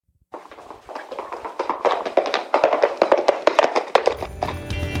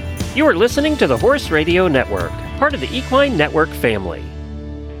You are listening to the Horse Radio Network, part of the Equine Network family.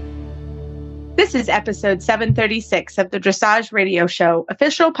 This is episode 736 of the Dressage Radio Show,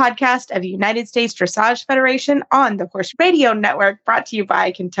 official podcast of the United States Dressage Federation on the Horse Radio Network, brought to you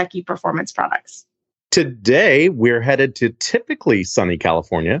by Kentucky Performance Products. Today, we're headed to typically sunny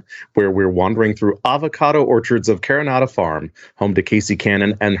California, where we're wandering through avocado orchards of Carinata Farm, home to Casey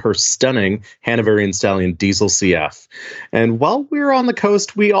Cannon and her stunning Hanoverian stallion Diesel CF. And while we were on the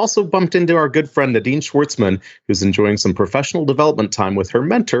coast, we also bumped into our good friend Nadine Schwartzman, who's enjoying some professional development time with her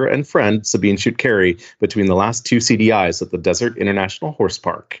mentor and friend Sabine Schutt-Carey between the last two CDIs at the Desert International Horse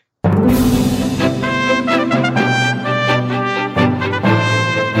Park.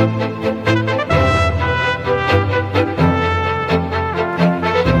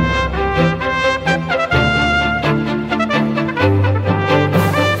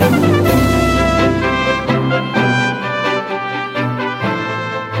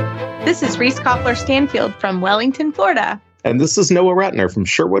 This is Reese Koffler-Stanfield from Wellington, Florida. And this is Noah Ratner from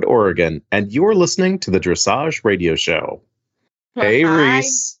Sherwood, Oregon. And you're listening to the Dressage Radio Show. Hey,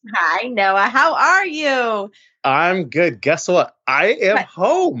 Reese. Hi, Noah. How are you? I'm good. Guess what? I am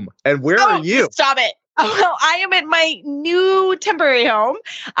home. And where are you? Stop it. Oh, well, I am at my new temporary home.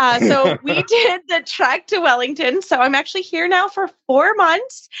 So we did the trek to Wellington. So I'm actually here now for 4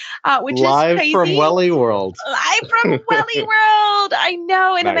 months, which Live is crazy. from Welly World. Live from Welly World. I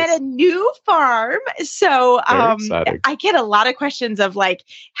know. And Nice. I'm at a new farm. So Very exciting. I get a lot of questions of like,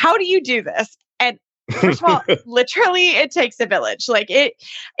 how do you do this? And first of all, literally, it takes a village. Like it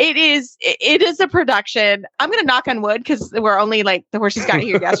is a production. I'm going to knock on wood because we're only like the horses got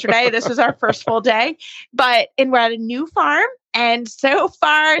here yesterday. This was our first full day, and we're at a new farm, and so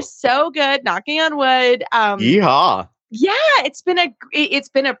far so good. Knocking on wood. Yeehaw. Yeah, it's been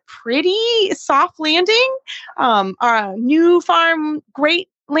a pretty soft landing. Our new farm, great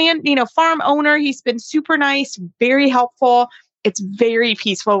land. Farm owner. He's been super nice, very helpful. It's very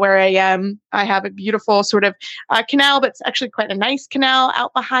peaceful where I am. I have a beautiful sort of canal, but it's actually quite a nice canal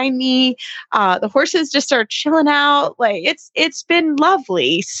out behind me. The horses just are chilling out. Like it's been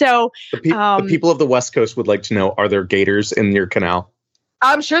lovely. So The people of the West Coast would like to know, are there gators in your canal?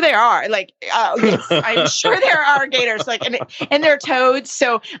 I'm sure they are. Yes, I'm sure there are gators, and they're toads.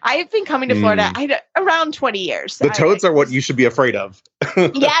 So I've been coming to Florida around 20 years. The toads are what you should be afraid of.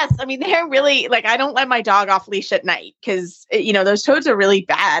 Yes. I mean, they're really I don't let my dog off leash at night because, those toads are really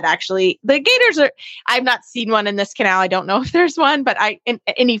bad, actually. The gators I've not seen one in this canal. I don't know if there's one, but in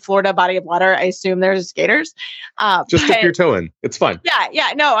any Florida body of water, I assume there's gators. Just dip your toe in. It's fine.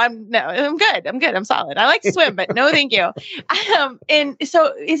 Yeah. No, I'm good. I'm solid. I like to swim, but no, thank you. And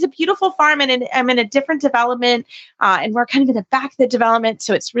so it's a beautiful farm, and I'm in a different development, and we're kind of in the back of the development.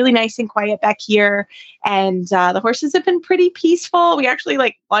 So it's really nice and quiet back here. And the horses have been pretty peaceful. We actually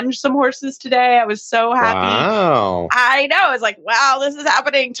lunged some horses today. I was so happy. Wow. I know. I was like, wow, this is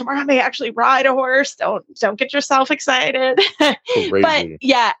happening. Tomorrow I may actually ride a horse. Don't get yourself excited. But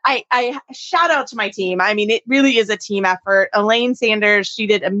yeah, I shout out to my team. I mean, it really is a team effort. Elaine Sanders, she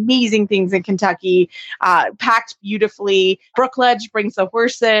did amazing things in Kentucky, packed beautifully. Brooke Ledge brings the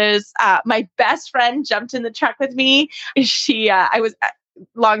horses. My best friend jumped in the truck with me.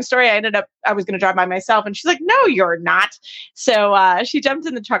 Long story, I was going to drive by myself, and she's like, no, you're not. So she jumped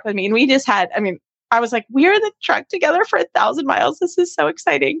in the truck with me, and we just I was like, we're in the truck together for 1,000 miles. This is so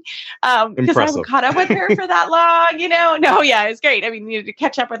exciting. Because I haven't caught up with her for that long, No, yeah, it's great. I mean, to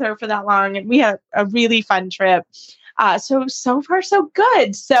catch up with her for that long, and we had a really fun trip. So far, so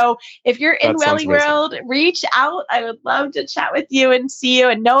good. So if you're in Welly World, reach out. I would love to chat with you and see you.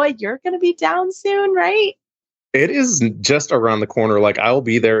 And Noah, you're going to be down soon, right? It is just around the corner. I'll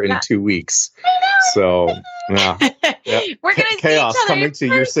be there in 2 weeks. So, yeah. We're going to see chaos each other coming to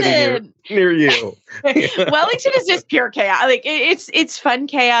your city near you. Wellington is just pure chaos. It's fun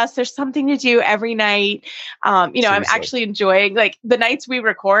chaos. There's something to do every night. I'm actually enjoying the nights we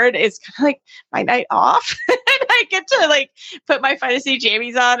record is kind of my night off. And I get to put my fantasy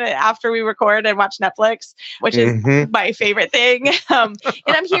jammies on after we record and watch Netflix, which is my favorite thing. And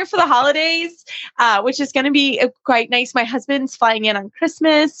I'm here for the holidays, which is going to be quite nice. My husband's flying in on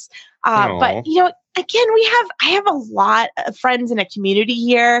Christmas. But again, I have a lot of friends in a community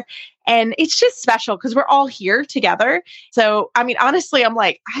here, and it's just special because we're all here together. So, I mean, honestly, I'm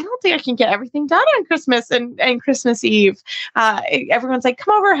like, I don't think I can get everything done on Christmas and Christmas Eve. Everyone's like,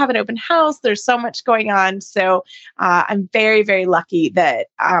 come over, have an open house. There's so much going on. So I'm very, very lucky that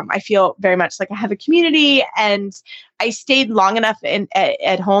I feel very much like I have a community, and I stayed long enough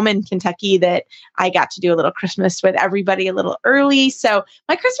at home in Kentucky that I got to do a little Christmas with everybody a little early. So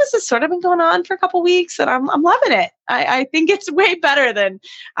my Christmas has sort of been going on for a couple weeks, and I'm loving it. I think it's way better than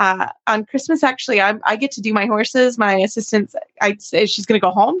on Christmas. Actually, I get to do my horses. My assistant, I say she's going to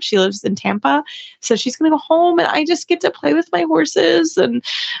go home. She lives in Tampa, so she's going to go home, and I just get to play with my horses and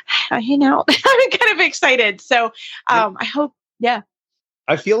I hang out. I'm kind of excited. So I hope, yeah.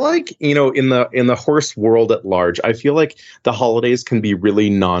 I feel like, you know, in the horse world at large, I feel like the holidays can be really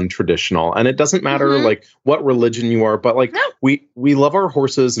non-traditional, and it doesn't matter like what religion you are, but like we love our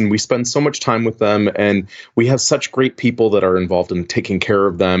horses and we spend so much time with them, and we have such great people that are involved in taking care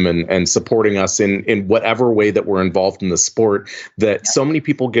of them and supporting us in whatever way that we're involved in the sport, that so many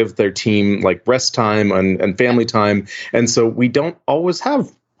people give their team like rest time and family time. And so we don't always have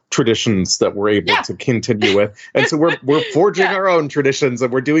traditions that we're able to continue with, and so we're forging our own traditions,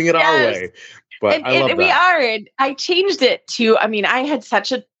 and we're doing it our way. But I love that. We are, and I changed it to, I mean, I had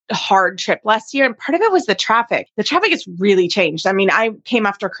such a hard trip last year, and part of it was the traffic. The traffic has really changed. I mean, I came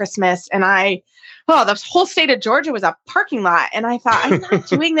after Christmas, and the whole state of Georgia was a parking lot, and I thought, I'm not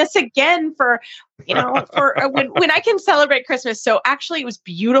doing this again for when I can celebrate Christmas. So actually, it was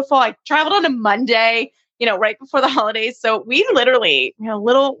beautiful. I traveled on a Monday, right before the holidays. So we literally,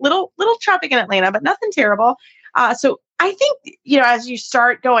 little traffic in Atlanta, but nothing terrible. So I think, as you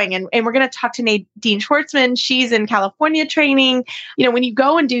start going, and we're going to talk to Nadine Schwartzman, she's in California training, when you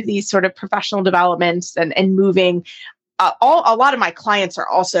go and do these sort of professional developments and moving, a lot of my clients are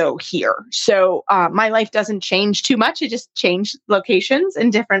also here. So my life doesn't change too much. It just changed locations in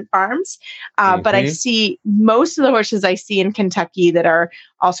different farms. But I see most of the horses I see in Kentucky that are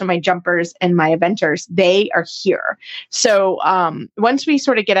also my jumpers and my eventers, they are here. So once we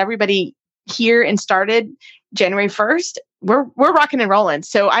sort of get everybody here and started January 1st, we're rocking and rolling.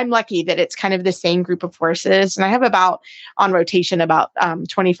 So I'm lucky that it's kind of the same group of horses. And I have on rotation about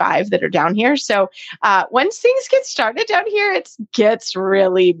 25 that are down here. So once things get started down here, it gets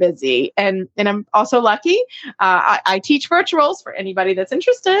really busy. And I'm also lucky. I teach virtuals for anybody that's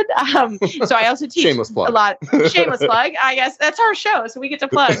interested. So I also teach shameless plug. a lot. Shameless plug. I guess that's our show. So we get to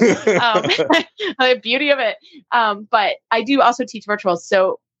plug the beauty of it. But I do also teach virtuals.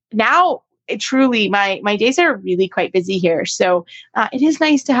 So now, truly, my days are really quite busy here. So it is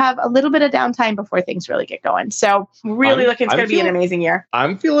nice to have a little bit of downtime before things really get going. So really it's going to be an amazing year.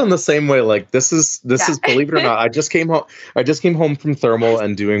 I'm feeling the same way. Like this is, believe it or not, I just came home from Thermal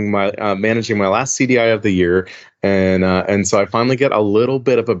and doing my, managing my last CDI of the year. And so I finally get a little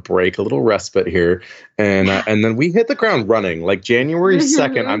bit of a break, a little respite here. And then we hit the ground running. Like January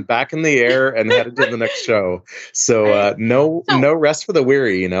 2nd, I'm back in the air and headed to the next show. So no rest for the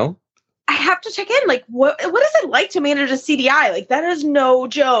weary, I have to check in. Like, what is it like to manage a CDI? Like, that is no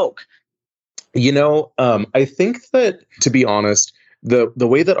joke. I think that, to be honest, the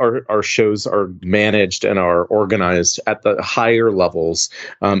way that our shows are managed and are organized at the higher levels,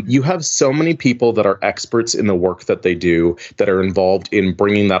 you have so many people that are experts in the work that they do, that are involved in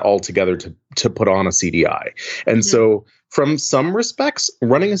bringing that all together to put on a CDI. And so from some respects,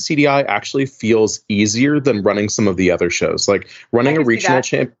 running a CDI actually feels easier than running some of the other shows. Like running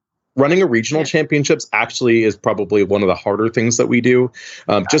a regional championships actually is probably one of the harder things that we do,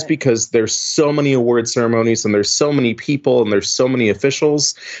 just because there's so many award ceremonies and there's so many people and there's so many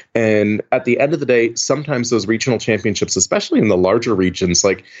officials. And at the end of the day, sometimes those regional championships, especially in the larger regions,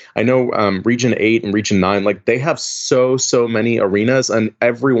 like I know Region 8 and Region 9, like they have so many arenas, and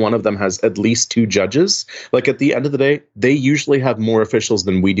every one of them has at least 2 judges. Like at the end of the day, they usually have more officials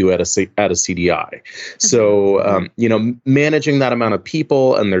than we do at a CDI. So, managing that amount of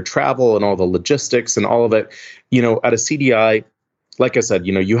people and their travel and all the logistics and all of it, at a CDI, like I said,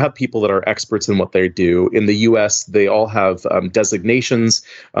 you have people that are experts in what they do. In the US, they all have designations.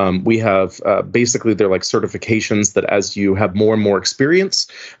 We have basically they're like certifications that as you have more and more experience,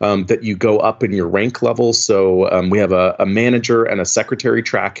 that you go up in your rank level. So we have a manager and a secretary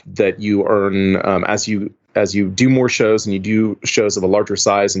track that you earn as you do more shows and you do shows of a larger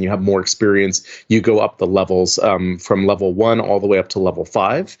size and you have more experience, you go up the levels from level 1 all the way up to level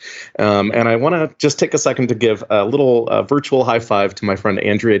 5. And I want to just take a second to give a little virtual high five to my friend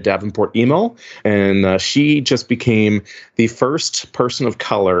Andrea Davenport-Emil. And she just became the first person of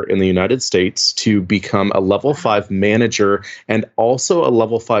color in the United States to become a level 5 manager and also a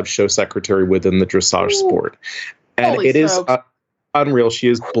level 5 show secretary within the dressage sport. And it is unreal. She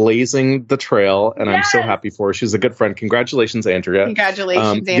is blazing the trail, and I'm so happy for her. She's a good friend. Congratulations, Andrea.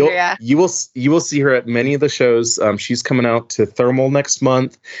 Congratulations, Andrea. You will see her at many of the shows. She's coming out to Thermal next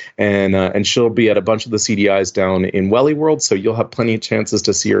month, and she'll be at a bunch of the CDIs down in Welly World. So you'll have plenty of chances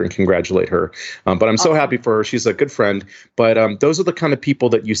to see her and congratulate her. But I'm so happy for her. She's a good friend. But those are the kind of people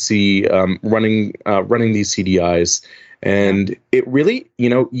that you see running these CDIs. And it really,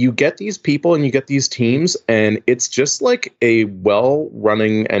 you get these people and you get these teams, and it's just like a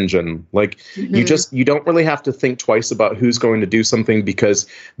well-running engine. Like you don't really have to think twice about who's going to do something, because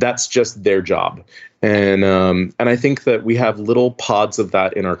that's just their job. And I think that we have little pods of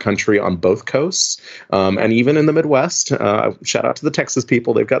that in our country on both coasts, and even in the Midwest. Shout out to the Texas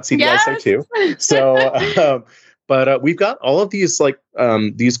people; they've got CDIs there too. So, but we've got all of these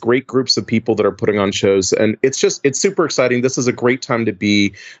these great groups of people that are putting on shows, and it's super exciting. This is a great time to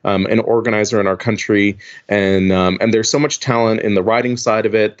be an organizer in our country, and there's so much talent in the riding side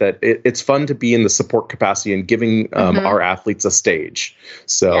of it that it's fun to be in the support capacity and giving our athletes a stage.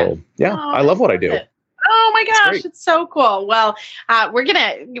 So I love what I do. Oh my gosh, it's so cool. Well, we're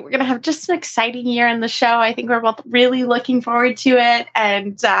gonna have just an exciting year in the show. I think we're both really looking forward to it,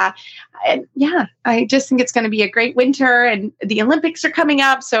 and I just think it's going to be a great winter. And the Olympics are coming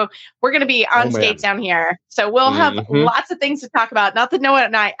up, so we're going to be on skates down here. So we'll have lots of things to talk about. Not that Noah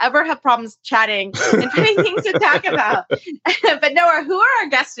and I ever have problems chatting and finding things to talk about. But Noah, who are our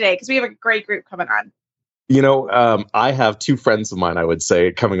guests today? Because we have a great group coming on. I have two friends of mine, I would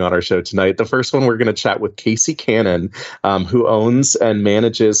say, coming on our show tonight. The first one, we're going to chat with Casey Cannon, who owns and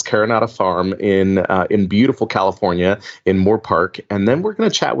manages Carinata Farm in beautiful California, in Moore Park. And then we're going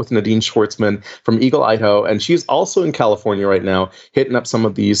to chat with Nadine Schwartzman from Eagle, Idaho. And she's also in California right now, hitting up some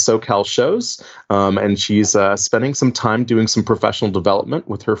of these SoCal shows. And she's spending some time doing some professional development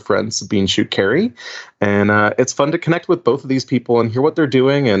with her friend, Sabine Schutt-Carey. And it's fun to connect with both of these people and hear what they're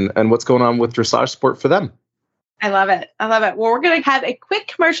doing and what's going on with dressage sport for them. I love it. Well, we're going to have a quick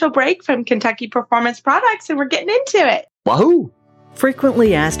commercial break from Kentucky Performance Products, and we're getting into it. Wahoo!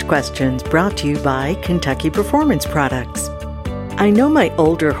 Frequently asked questions brought to you by Kentucky Performance Products. I know my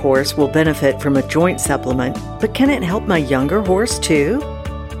older horse will benefit from a joint supplement, but can it help my younger horse too?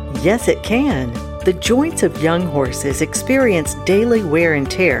 Yes, it can. The joints of young horses experience daily wear and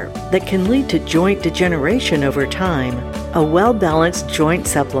tear that can lead to joint degeneration over time. A well-balanced joint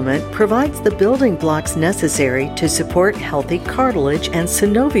supplement provides the building blocks necessary to support healthy cartilage and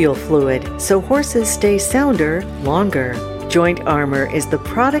synovial fluid so horses stay sounder longer. Joint Armor is the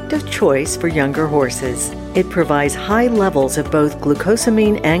product of choice for younger horses. It provides high levels of both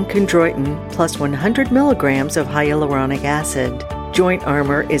glucosamine and chondroitin plus 100 milligrams of hyaluronic acid. Joint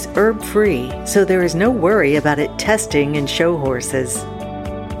Armor is herb-free, so there is no worry about it testing in show horses.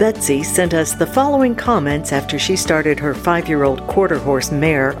 Betsy sent us the following comments after she started her 5-year-old quarter horse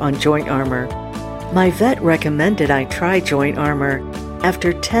mare on Joint Armor. My vet recommended I try Joint Armor.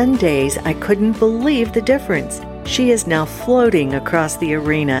 After 10 days, I couldn't believe the difference. She is now floating across the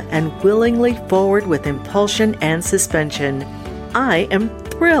arena and willingly forward with impulsion and suspension. I am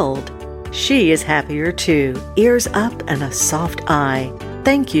thrilled. She is happier too, ears up and a soft eye.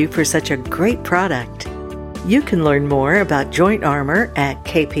 Thank you for such a great product. You can learn more about Joint Armor at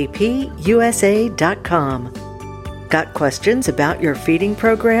kppusa.com. Got questions about your feeding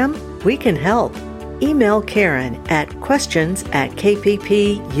program? We can help. Email Karen at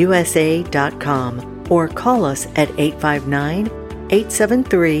questions@kppusa.com or call us at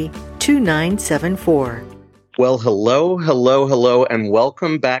 859-873-2974. Well, hello, and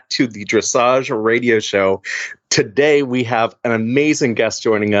welcome back to the Dressage Radio Show. Today, we have an amazing guest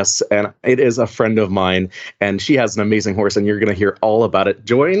joining us, and it is a friend of mine, and she has an amazing horse, and you're going to hear all about it.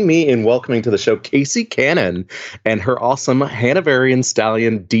 Join me in welcoming to the show Casey Cannon and her awesome Hanoverian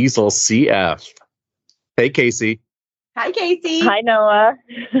Stallion Diesel CF. Hey, Casey. Hi, Casey. Hi, Noah.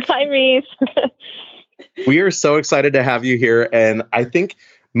 Hi, Reese. We are so excited to have you here, and I think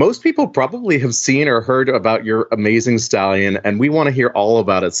most people probably have seen or heard about your amazing stallion, and we want to hear all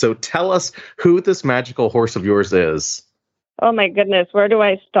about it. So tell us who this magical horse of yours is. Oh, my goodness. Where do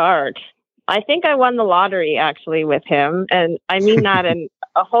I start? I think I won the lottery, actually, with him. And I mean that in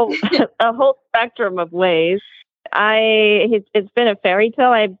a whole spectrum of ways. It's been a fairy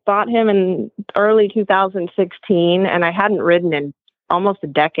tale. I bought him in early 2016, and I hadn't ridden in almost a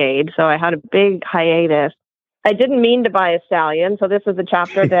decade. So I had a big hiatus. I didn't mean to buy a stallion, so this was a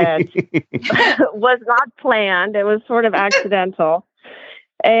chapter that was not planned. It was sort of accidental.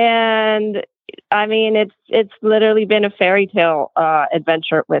 And I mean, it's literally been a fairy tale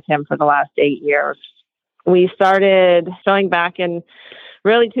adventure with him for the last 8 years. We started showing back in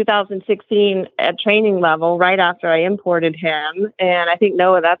really 2016 at training level, right after I imported him. And I think,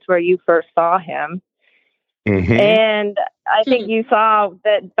 Noah, that's where you first saw him. Mm-hmm. And I think you saw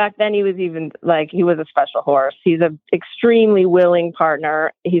that back then he was he was a special horse. He's an extremely willing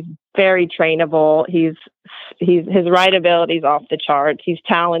partner. He's very trainable. His rideability is off the charts. He's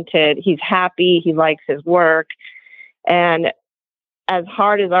talented. He's happy. He likes his work. And as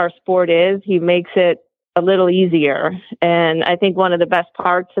hard as our sport is, he makes it a little easier. And I think one of the best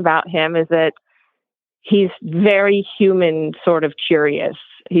parts about him is that he's very human, sort of curious.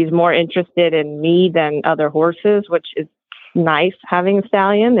 He's more interested in me than other horses, which is nice having a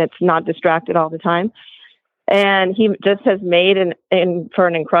stallion that's not distracted all the time. And he just has made for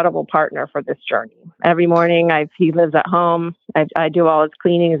an incredible partner for this journey. Every morning, he lives at home. I do all his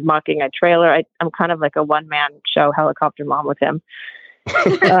cleaning, his mucking, I trailer. I'm kind of like a one-man show helicopter mom with him.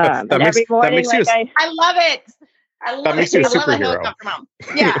 Every morning, I love it. That makes you a superhero.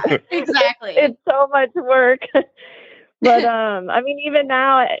 Yeah, exactly. It's so much work. But, I mean, even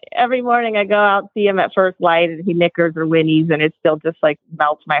now, every morning I go out, see him at first light, and he nickers or whinnies, and it still just like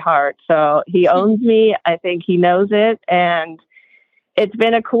melts my heart. So he owns me. I think he knows it. And it's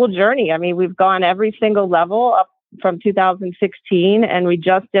been a cool journey. I mean, we've gone every single level up from 2016, and we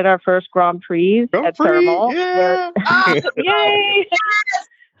just did our first Grand Prix at Thermal. Yeah. Yay!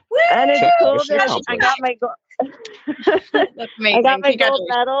 And it's cool that I got my That's amazing. I got my gold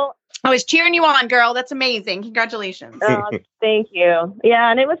medal. I was cheering you on, girl. That's amazing. Congratulations. Thank you.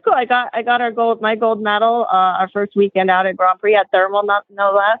 Yeah, and it was cool. I got my gold medal our first weekend out at Grand Prix at Thermal,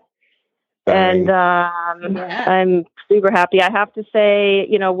 no less. And I'm super happy. I have to say,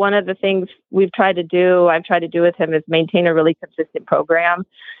 you know, one of the things I've tried to do with him is maintain a really consistent program.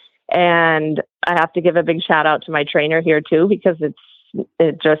 And I have to give a big shout out to my trainer here too, because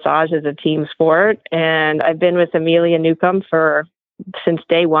dressage is a team sport. And I've been with Amelia Newcomb since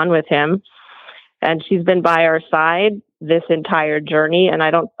day one with him, and she's been by our side this entire journey. And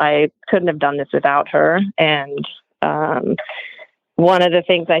I couldn't have done this without her. And one of the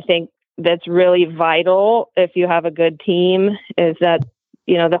things I think that's really vital if you have a good team is that,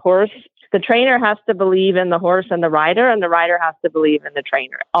 you know, the trainer has to believe in the horse and the rider has to believe in the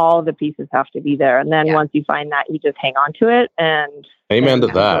trainer. All the pieces have to be there. And then once you find that, you just hang on to it. And amen to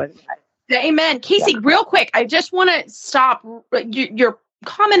that. Amen. Casey, real quick, I just want to stop your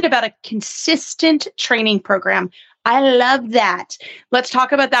comment about a consistent training program. I love that. Let's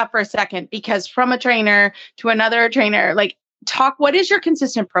talk about that for a second, because from a trainer to another trainer, what is your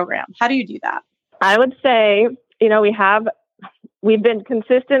consistent program? How do you do that? I would say, you know, we've been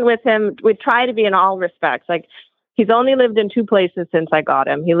consistent with him. We try to be in all respects. Like, he's only lived in 2 places since I got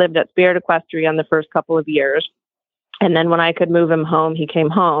him. He lived at Spirit Equestrian the first couple of years. And then when I could move him home, he came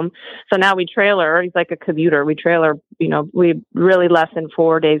home. So now we trailer. He's like a commuter. We trailer, you know, we really less than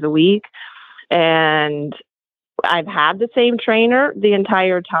 4 days a week. And I've had the same trainer the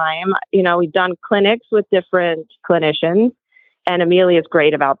entire time. You know, we've done clinics with different clinicians. And Amelia's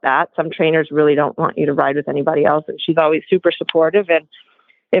great about that. Some trainers really don't want you to ride with anybody else. And she's always super supportive. And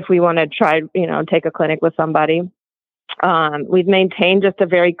if we want to try, you know, take a clinic with somebody, we've maintained just a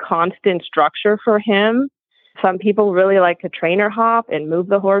very constant structure for him. Some people really like to trainer hop and move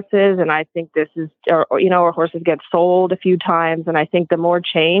the horses. And I think our horses get sold a few times. And I think the more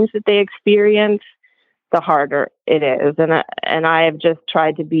change that they experience, the harder it is. And I have just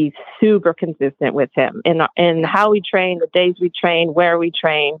tried to be super consistent with him in how we train, the days we train, where we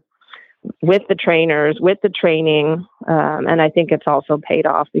train, with the trainers, with the training. And I think it's also paid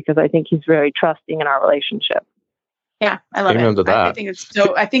off because I think he's very trusting in our relationship. Yeah, I love it.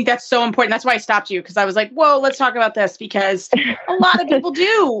 I think that's so important. That's why I stopped you, because I was like, whoa, let's talk about this, because a lot of people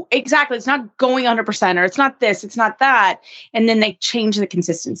do. Exactly. It's not going 100%, or it's not this, it's not that. And then they change the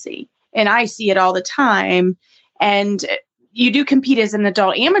consistency. And I see it all the time. And you do compete as an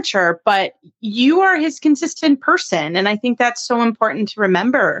adult amateur, but you are his consistent person. And I think that's so important to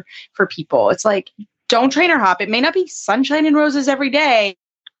remember for people. It's like, don't trainer hop. It may not be sunshine and roses every day.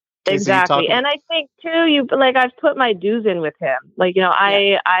 Exactly. And I think too, I've put my dues in with him. Like, you know,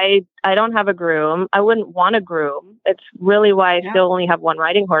 I don't have a groom. I wouldn't want a groom. It's really why I still only have one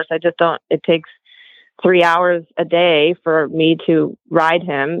riding horse. It takes 3 hours a day for me to ride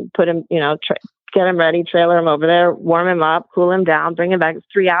him, put him, you know, get him ready, trailer him over there, warm him up, cool him down, bring him back. It's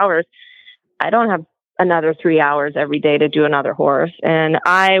 3 hours. I don't have another 3 hours every day to do another horse. And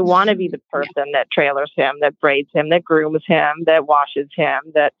I want to be the person that trailers him, that braids him, that grooms him, that washes him,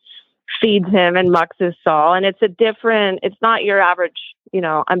 that feeds him and mucks his stall. And it's not your average, you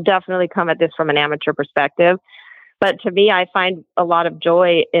know, I'm definitely come at this from an amateur perspective, but to me, I find a lot of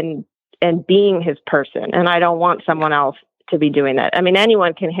joy in being his person. And I don't want someone else to be doing that. I mean,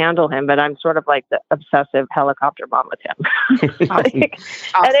 anyone can handle him, but I'm sort of like the obsessive helicopter mom with him. Awesome.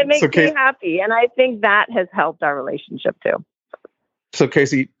 And it makes me happy. And I think that has helped our relationship too. So,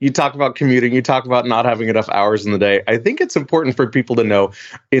 Casey, you talk about commuting, you talk about not having enough hours in the day. I think it's important for people to know,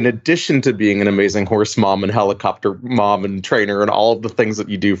 in addition to being an amazing horse mom and helicopter mom and trainer and all of the things that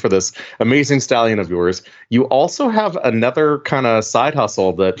you do for this amazing stallion of yours, you also have another kind of side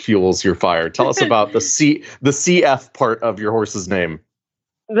hustle that fuels your fire. Tell us about the CF part of your horse's name.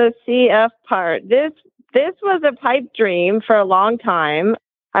 The CF part. This was a pipe dream for a long time.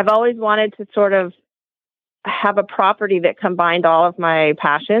 I've always wanted to sort of have a property that combined all of my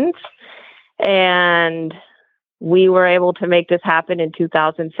passions. And we were able to make this happen in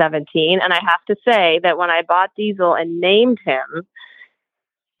 2017. And I have to say that when I bought Diesel and named him,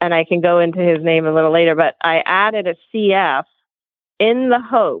 and I can go into his name a little later, but I added a CF in the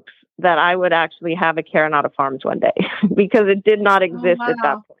hopes that I would actually have a Carinata Farms one day because it did not exist at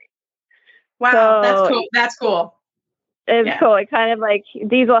that point. Wow, so, that's cool. That's cool. It's cool. It kind of like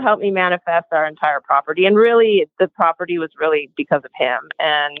Diesel helped me manifest our entire property. And really, the property was really because of him.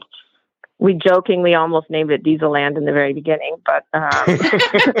 And we jokingly almost named it Diesel Land in the very beginning. But that's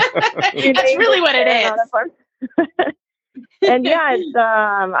really what it is. And yeah, it's,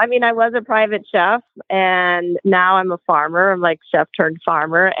 I mean, I was a private chef and now I'm a farmer. I'm like chef turned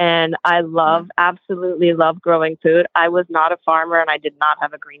farmer. And I absolutely love growing food. I was not a farmer and I did not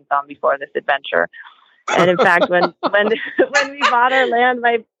have a green thumb before this adventure. And in fact, when we bought our land,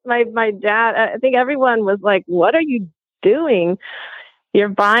 my dad, I think everyone was like, "What are you doing? You're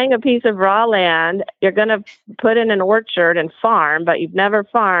buying a piece of raw land. You're going to put in an orchard and farm, but you've never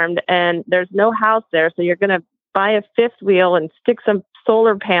farmed, and there's no house there. So you're going to buy a fifth wheel and stick some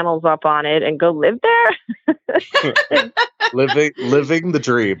solar panels up on it and go live there." living the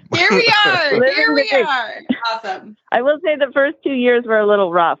dream. Here we are. Awesome. I will say the first 2 years were a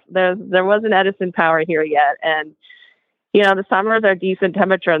little rough. There wasn't Edison power here yet. And, you know, the summers are decent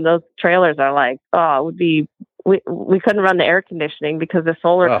temperature and those trailers are like, we couldn't run the air conditioning because the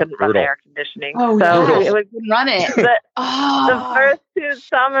solar couldn't run the air conditioning. Oh, so it would run it. The first 2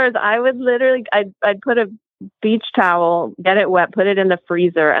 summers, I would literally, I'd put a beach towel, get it wet, put it in the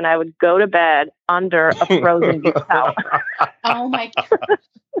freezer, and I would go to bed under a frozen beach towel. Oh my God.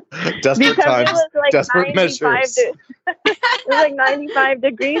 Desperate times, like desperate measures. It was like 95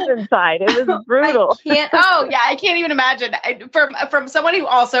 degrees inside. It was brutal. I can't even imagine. From someone who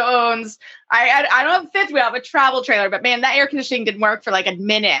also owns, I don't have a fifth wheel, I have a travel trailer, but man, that air conditioning didn't work for like a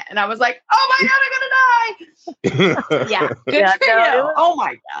minute. And I was like, oh my God, I'm going to die. Yeah. Good for you. Oh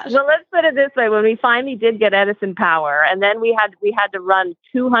my gosh. Well, let's put it this way. When we finally did get Edison power, and then we had to run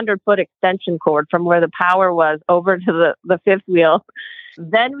 200-foot extension cord from where the power was over to the fifth wheel.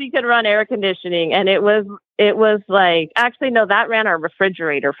 Then we could run air conditioning, and it was like, actually, no, that ran our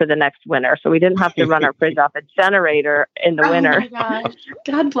refrigerator for the next winter. So we didn't have to run our fridge off a generator in the winter. Oh my gosh.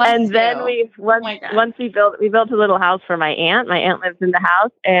 God bless and you. Then once we built a little house for my aunt. My aunt lives in the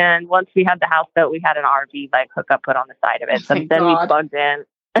house. And once we had the house built, we had an RV like hookup put on the side of it. So then we plugged in.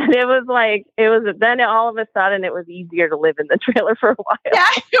 And then all of a sudden it was easier to live in the trailer for a while. Yeah,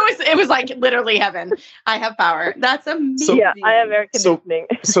 it was like literally heaven. I have power. That's amazing. Yeah, I have air conditioning.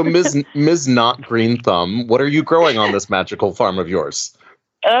 So Ms. Not Green Thumb, what are you growing on this magical farm of yours?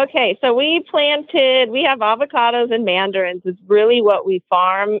 Okay, so we have avocados and mandarins. It's really what we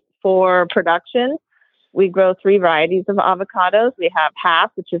farm for production. We grow 3 varieties of avocados. We have Hass,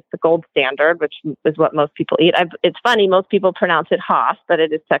 which is the gold standard, which is what most people eat. It's funny, most people pronounce it Hass, but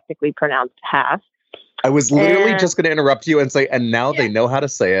it is technically pronounced Hass. I was literally just going to interrupt you and say, and now they know how to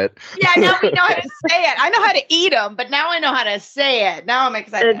say it. Yeah, now we know how to say it. I know how to eat them, but now I know how to say it. Now I'm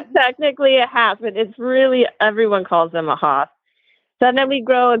excited. It's technically a Hass, but it's really, everyone calls them a Hass. So then we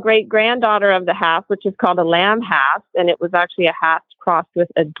grow a great-granddaughter of the Hass, which is called a lamb Hass, and it was actually a Hass crossed with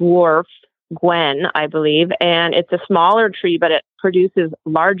a dwarf Gwen, I believe, and it's a smaller tree, but it produces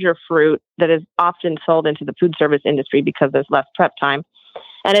larger fruit that is often sold into the food service industry because there's less prep time.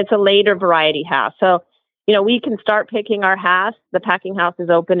 And it's a later variety Hass. So, you know, we can start picking our Hass. The packing house is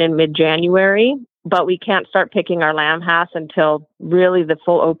open in mid-January, but we can't start picking our lamb Hass until really the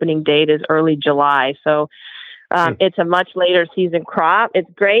full opening date is early July. So it's a much later season crop. It's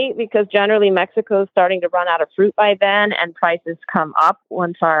great because generally Mexico is starting to run out of fruit by then, and prices come up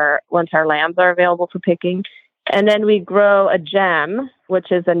once our lambs are available for picking. And then we grow a gem, which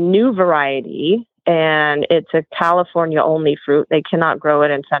is a new variety, and it's a California only fruit. They cannot grow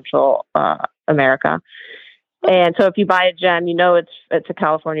it in Central America. And so if you buy a gem, you know it's a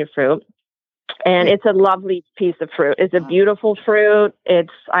California fruit. And it's a lovely piece of fruit. It's a beautiful fruit.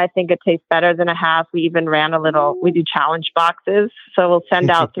 I think it tastes better than a Hass. We even we do challenge boxes. So we'll send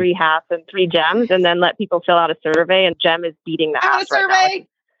out 3 Hass and 3 gems and then let people fill out a survey. And gem is beating the Hass right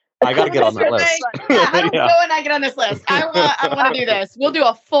now. I got to get on that list. I don't know when I get on this list. I want to do this. We'll do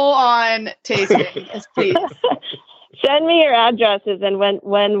a full-on tasting. Yes, please. Send me your addresses, and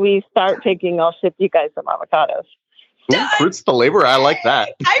when we start picking, I'll ship you guys some avocados. Ooh, fruits of the labor. I like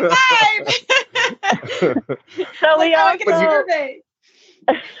that. High five! So we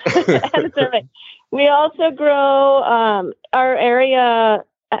We also grow. Our area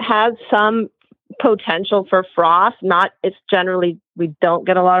has some potential for frost. It's generally, we don't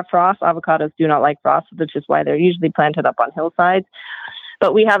get a lot of frost. Avocados do not like frost, which is why they're usually planted up on hillsides.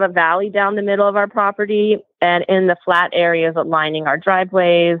 But we have a valley down the middle of our property, and in the flat areas lining our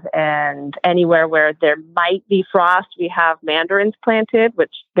driveways and anywhere where there might be frost, we have mandarins planted,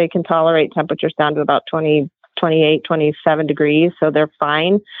 which they can tolerate temperatures down to about 20, 28, 27 degrees. So they're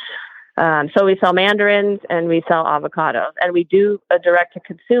fine. So we sell mandarins and we sell avocados, and we do a direct to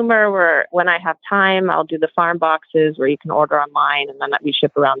consumer where when I have time, I'll do the farm boxes where you can order online, and then we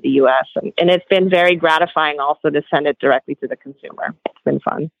ship around the U.S. And it's been very gratifying also to send it directly to the consumer. It's been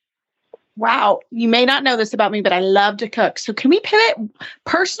fun. Wow. You may not know this about me, but I love to cook. So can we pivot?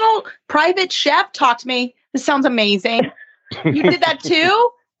 Personal, private chef, talk to me. This sounds amazing. You did that too?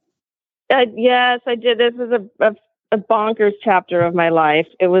 Yes, I did. This is a bonkers chapter of my life.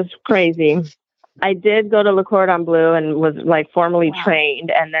 It was crazy. I did go to Le Cordon Bleu and was formally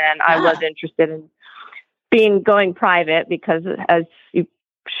trained. And then I was interested in going private because as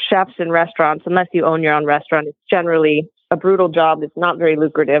chefs in restaurants, unless you own your own restaurant, it's generally a brutal job. It's not very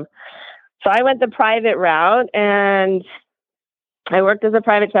lucrative. So I went the private route, and I worked as a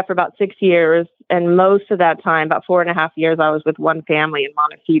private chef for about 6 years. And most of that time, about 4.5 years, I was with one family in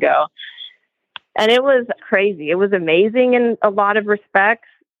Montecito. And it was crazy. It was amazing in a lot of respects.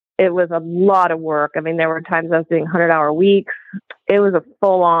 It was a lot of work. I mean, there were times I was doing 100-hour weeks. It was a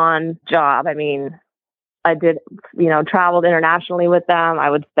full-on job. I mean, I did, traveled internationally with them. I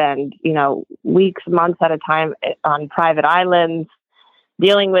would spend, weeks, months at a time on private islands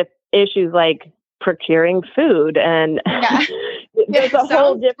dealing with issues like procuring food. And there's a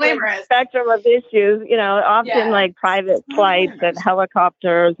whole different spectrum of issues, often private flights and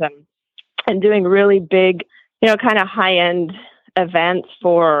helicopters and doing really big, kind of high-end events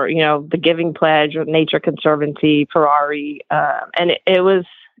for, the Giving Pledge or Nature Conservancy, Ferrari. And it was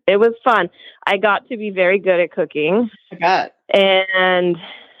fun. I got to be very good at cooking. I bet. And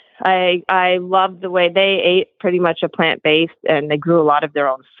I loved the way they ate pretty much a plant-based, and they grew a lot of their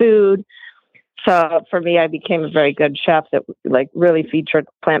own food. So for me, I became a very good chef that really featured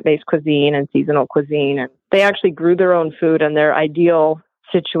plant-based cuisine and seasonal cuisine. And they actually grew their own food, and their ideal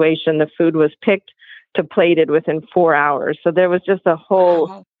situation, the food was picked to plated within 4 hours. So there was just a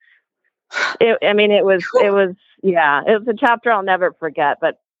whole, it was a chapter I'll never forget,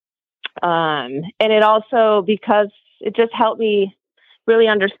 but, and it also, because it just helped me really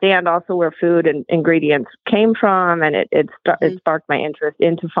understand also where food and ingredients came from. And it sparked my interest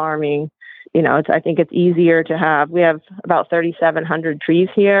into farming. I think it's easier to have. We have about 3,700 trees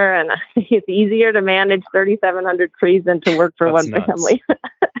here, and I think it's easier to manage 3,700 trees than to work for one family.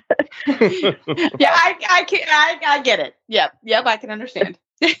 Yeah, I get it. Yep, I can understand.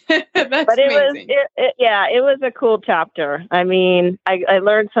 But amazing. It was a cool chapter. I mean, I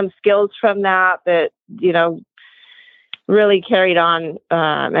learned some skills from that really carried on,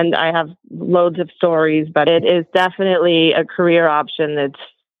 and I have loads of stories. But it is definitely a career option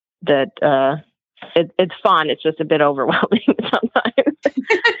it's fun. It's just a bit overwhelming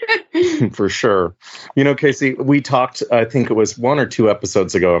sometimes. For sure. Casey, we talked, I think it was 1 or 2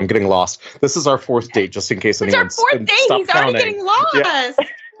 episodes ago. I'm getting lost. This is our 4th date, just in case anyone's our 4th date. He's already getting lost. Yeah.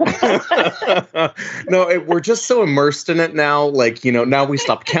 No, we're just so immersed in it now. Now we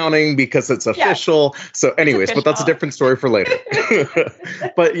stop counting because it's official. Yeah. So anyways, but that's a different story for later.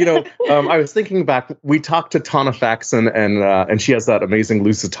 But, I was thinking back, we talked to Tana Faxon, and she has that amazing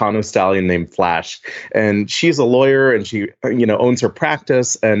Lusitano stallion named Flash. And she's a lawyer, and she, owns her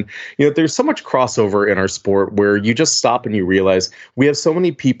practice. And, there's so much crossover in our sport where you just stop and you realize we have so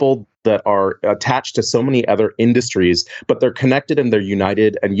many people that are attached to so many other industries, but they're connected and they're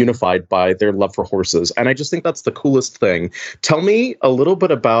united and unified by their love for horses. And I just think that's the coolest thing. Tell me a little bit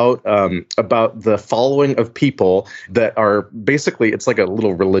about the following of people that are basically, it's like a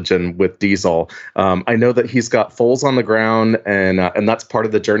little religion with Diesel. I know that he's got foals on the ground, and that's part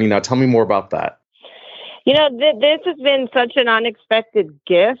of the journey. Now, tell me more about that. This has been such an unexpected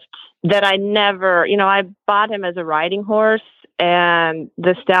gift that I never, I bought him as a riding horse. And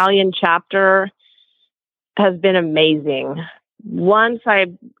the stallion chapter has been amazing. Once I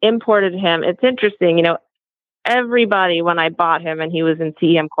imported him, it's interesting, everybody, when I bought him and he was in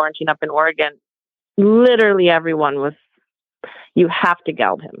CEM quarantine up in Oregon, literally everyone was you have to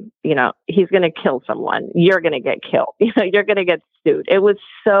geld him. You know, he's going to kill someone. You're going to get killed. You know, you're going to get sued. It was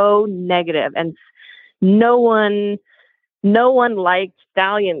so negative, and no one liked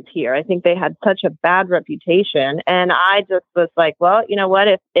stallions here. I think they had such a bad reputation. And I just was like, well, you know what?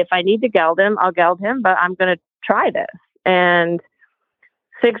 If I need to geld him, I'll geld him, but I'm going to try this. And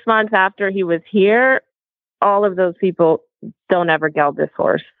 6 months after he was here, all of those people don't ever geld this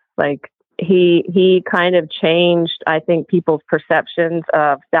horse. Like he kind of changed, I think, people's perceptions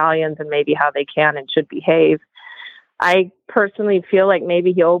of stallions and maybe how they can and should behave. I personally feel like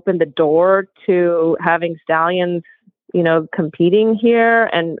maybe he opened the door to having stallions, you know, competing here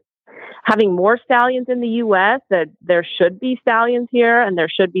and having more stallions in the U.S., that there should be stallions here and there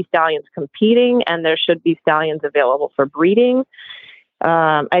should be stallions competing and there should be stallions available for breeding.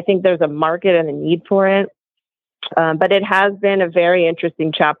 I think there's a market and a need for it. But it has been a very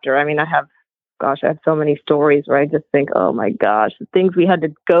interesting chapter. I mean, I have so many stories where I just think, oh my gosh, the things we had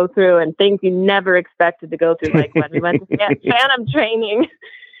to go through and things you never expected to go through, like when we went to Phantom training.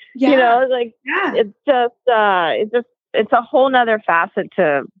 Yeah. You know, like it's a whole nother facet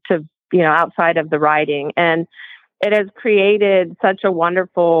to, you know, outside of the riding. And it has created such a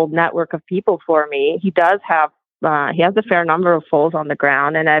wonderful network of people for me. He does have, he has a fair number of foals on the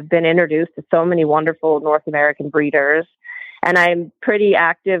ground, and I've been introduced to so many wonderful North American breeders, and I'm pretty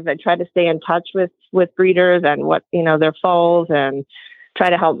active. I try to stay in touch with breeders and what, you know, their foals, and try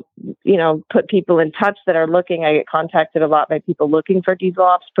to help, you know, put people in touch that are looking. I get contacted a lot by people looking for diesel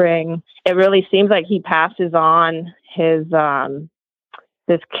offspring. It really seems like he passes on his,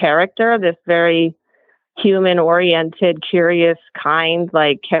 this character, this very human-oriented, curious, kind,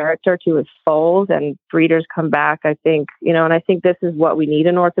 like character to his foals, and breeders come back, I think, you know, and I think this is what we need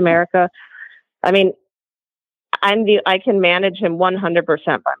in North America. I mean, I can manage him 100% by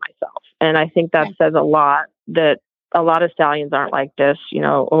myself. And I think that says a lot, that a lot of stallions aren't like this, you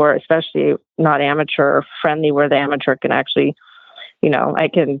know, or especially not amateur friendly, where the amateur can actually, you know,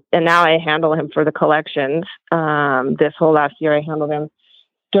 and now I handle him for the collections. This whole last year I handled him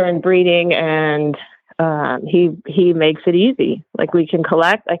during breeding, and he makes it easy. Like, we can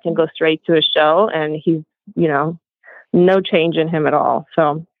collect, I can go straight to a show, and he's, you know, no change in him at all.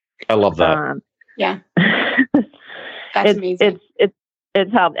 So I love that. Yeah. That's amazing.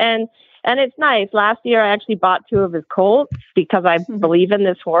 It's helped. And it's nice. Last year, I actually bought 2 of his colts because I believe in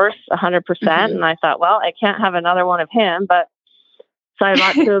this horse 100%. And I thought, well, I can't have another one of him, but so I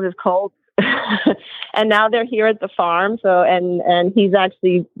bought 2 of his colts. And now they're here at the farm. So, and he's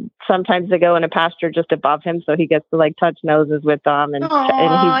actually, sometimes they go in a pasture just above him, so he gets to like touch noses with them, and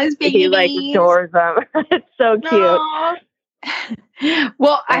he like adores them. It's so cute.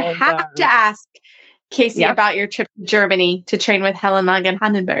 Well, I have to ask Casey about your trip to Germany to train with Helen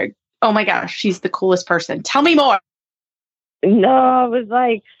Langenhannenberg. Oh my gosh, she's the coolest person. Tell me more. No, it was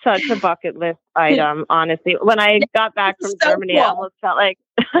like such a bucket list item, honestly. When I got back from Germany, cool. I almost felt like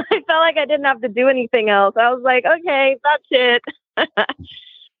I didn't have to do anything else. I was like, okay, that's it.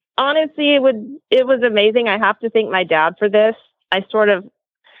 Honestly, it was amazing. I have to thank my dad for this. I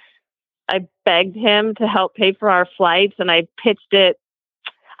begged him to help pay for our flights, and I pitched it.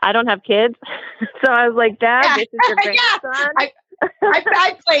 I don't have kids, so I was like, Dad, this is your grandson.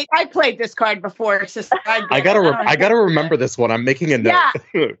 I played this card before. So I gotta remember this one. I'm making a note.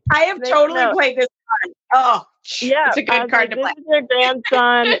 Yeah, I have totally played this card. Oh, yeah, it's a good card to play. This is your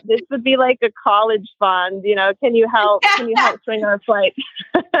grandson. This would be like a college fund. You know, can you help? Can you help swing our flight?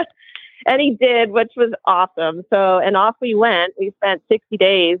 And he did, which was awesome. So, and off we went. We spent 60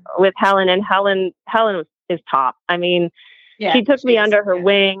 days with Helen, and Helen is top. I mean, she took me under her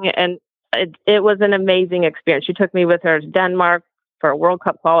wing, and it was an amazing experience. She took me with her to Denmark for a World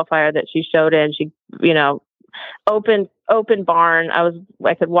Cup qualifier that she showed in. She, you know, open barn. I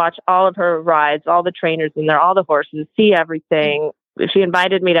could watch all of her rides, all the trainers in there, all the horses, see everything. She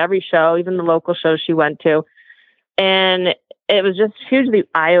invited me to every show, even the local shows she went to. And it was just hugely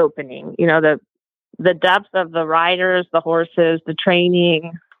eye-opening. You know, the depth of the riders, the horses, the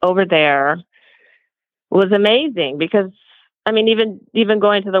training over there was amazing, because I mean, even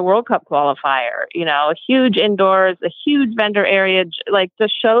going to the World Cup qualifier, you know, huge indoors, a huge vendor area. Like, the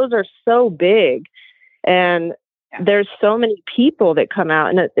shows are so big, and there's so many people that come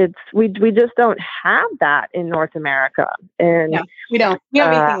out, and we just don't have that in North America. And no, we don't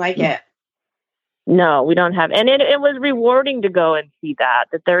have anything like it. No, we don't have. And it was rewarding to go and see that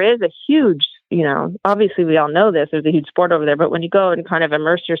there is a huge, you know, obviously we all know this, there's a huge sport over there, but when you go and kind of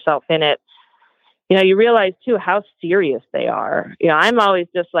immerse yourself in it, you know, you realize too how serious they are. You know, I'm always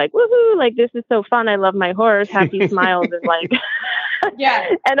just like, woohoo, like, this is so fun. I love my horse. Happy smiles is like, yeah.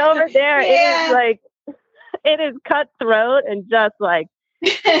 And over there, it is like, it is cutthroat and just like,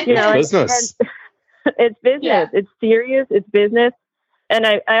 business. It's business. Yeah. It's serious. It's business. And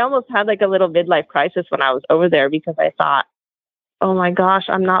I almost had like a little midlife crisis when I was over there because I thought, oh my gosh,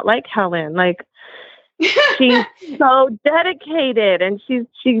 I'm not like Helen. Like she's so dedicated and she's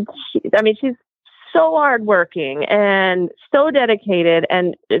so hardworking and so dedicated.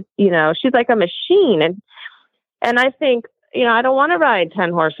 And, she's like a machine. And I think, I don't want to ride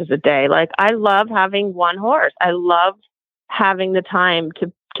 10 horses a day. Like I love having one horse. I love having the time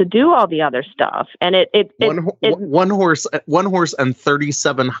to do all the other stuff. And one horse and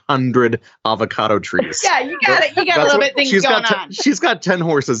 3,700 avocado trees. Yeah, you got it. You got a little bit things going on. She's got 10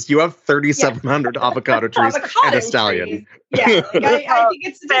 horses. You have 3,700 avocado trees and a stallion. Trees. Yeah, I think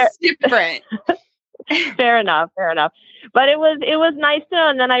it's just different. Fair enough. But it was nice to know.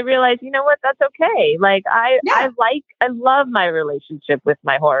 And then I realized, you know what, that's okay. Like I love my relationship with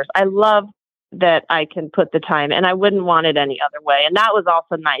my horse. I love that I can put the time, and I wouldn't want it any other way. And that was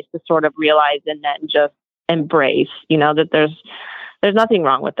also nice to sort of realize and then just embrace, that there's nothing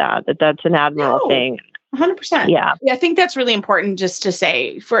wrong with that. That's an admirable thing. 100%. Yeah. I think that's really important just to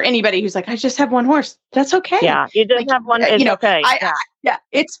say for anybody who's like, I just have one horse. That's okay. Yeah. You just have one. It's okay. Yeah,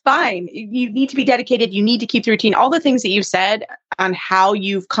 it's fine. You need to be dedicated. You need to keep the routine. All the things that you've said on how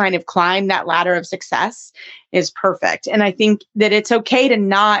you've kind of climbed that ladder of success is perfect. And I think that it's okay to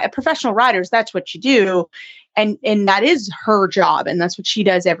not, professional riders, that's what you do. And that is her job. And that's what she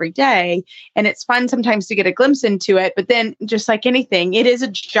does every day. And it's fun sometimes to get a glimpse into it. But then just like anything, it is a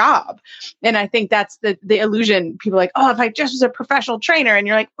job. And I think that's the illusion. People are like, oh, if I just was a professional trainer, and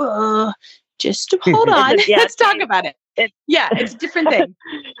you're like, just hold on. Let's talk about it. It's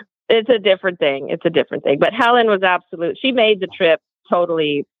a different thing. It's a different thing. But Helen was she made the trip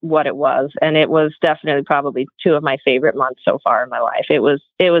totally what it was. And it was definitely probably 2 of my favorite months so far in my life. It was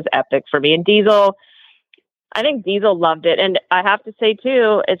epic for me. And I think Diesel loved it. And I have to say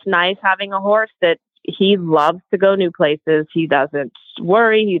too, it's nice having a horse that he loves to go new places. He doesn't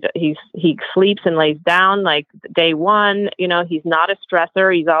worry. He sleeps and lays down like day one. He's not a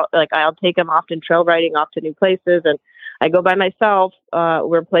stressor. He's all like, I'll take him often trail riding off to new places, and I go by myself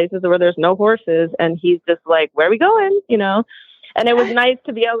where places where there's no horses, and he's just like, where are we going? And it was nice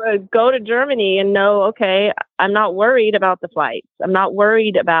to be able to go to Germany and know, okay, I'm not worried about the flights. I'm not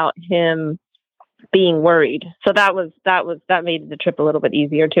worried about him being worried. So that made the trip a little bit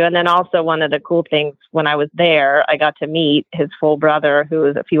easier too. And then also one of the cool things when I was there, I got to meet his full brother, who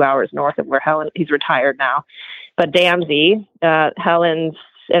is a few hours north of where Helen, he's retired now, but Damsey, Helen's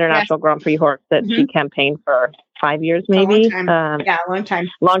international Grand Prix horse that she campaigned for 5 years, maybe. A long time.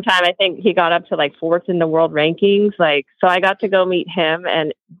 Long time. I think he got up to like 4th in the world rankings. So I got to go meet him,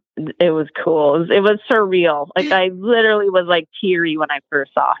 and it was cool. It was surreal. Like I literally was like teary when I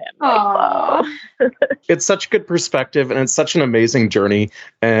first saw him. Like, It's such good perspective, and it's such an amazing journey.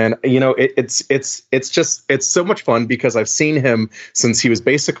 And it's so much fun because I've seen him since he was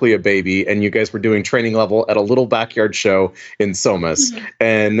basically a baby, and you guys were doing training level at a little backyard show in Somas.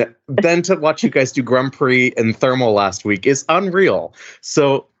 And then to watch you guys do Grand Prix in Thermal last week is unreal.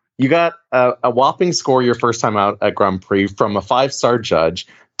 So you got a whopping score your first time out at Grand Prix from a 5-star judge.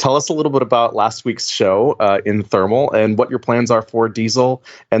 Tell us a little bit about last week's show in Thermal and what your plans are for Diesel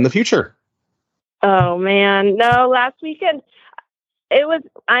and the future. Oh man, no! Last weekend,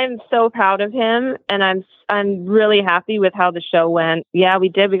 I'm so proud of him, and I'm really happy with how the show went. Yeah, we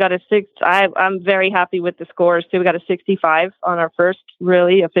did. We got a 6. I'm very happy with the scores too. We got a 65 on our first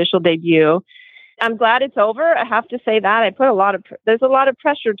really official debut. I'm glad it's over. I have to say that I put there's a lot of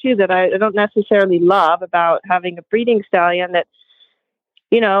pressure too that I don't necessarily love about having a breeding stallion that.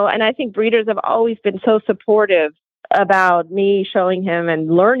 And I think breeders have always been so supportive about me showing him and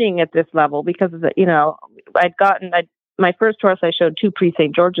learning at this level because of the, my first horse I showed 2 Prix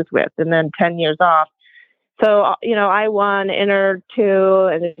St. George's with, and then 10 years off. So, I won Inter 2,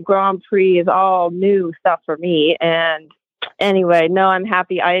 and the Grand Prix is all new stuff for me. And anyway, no, I'm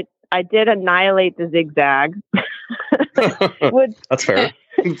happy. I did annihilate the zigzag. That's fair.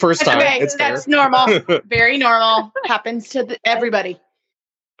 First time. Okay, that's normal. Very normal. Happens to everybody.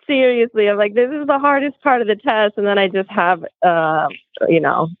 Seriously, I'm like, this is the hardest part of the test. And then I just have,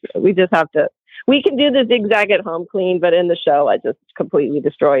 we can do the zigzag at home clean, but in the show, I just completely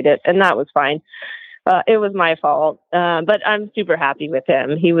destroyed it. And that was fine. It was my fault. But I'm super happy with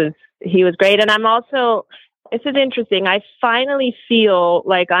him. He was great. And I'm also, this is interesting. I finally feel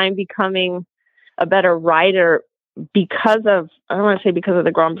like I'm becoming a better rider because of, I don't want to say because of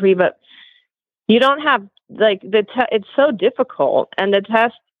the Grand Prix, but you don't have like it's so difficult, and the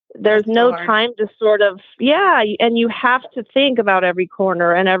test, there's no time to sort of, and you have to think about every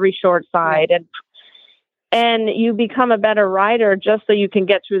corner and every short side. and you become a better rider just so you can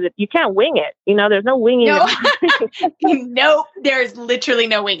get through you can't wing it. There's no winging it. No, there's literally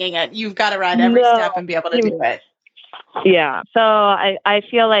no winging it. You've got to ride every step and be able to do it. Yeah. So I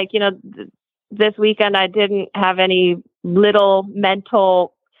feel like, this weekend I didn't have any little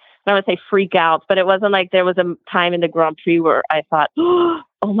mental, I don't want to say freak outs, but it wasn't like there was a time in the Grand Prix where I thought, oh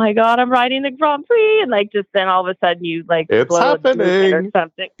my God, I'm riding the Grand Prix. And like, just then all of a sudden you like, it's happening or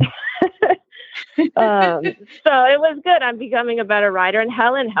something. So it was good. I'm becoming a better rider, and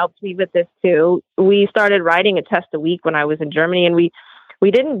Helen helped me with this too. We started riding a test a week when I was in Germany, and we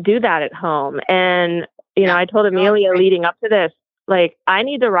didn't do that at home. And, I told Amelia leading up to this, like, I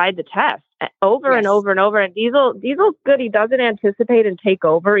need to ride the test over and over and over. And Diesel's good. He doesn't anticipate and take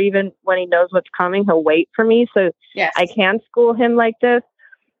over. Even when he knows what's coming, he'll wait for me. So I can school him like this.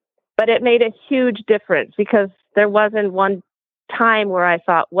 But it made a huge difference because there wasn't one time where I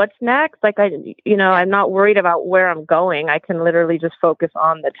thought, what's next? Like, I'm not worried about where I'm going. I can literally just focus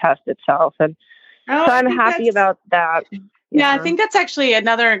on the test itself. And so I'm happy about that. Yeah, I think that's actually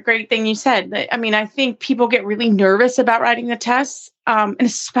another great thing you said. I mean, I think people get really nervous about writing the tests, and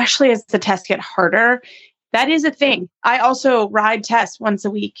especially as the tests get harder. That is a thing. I also ride tests once a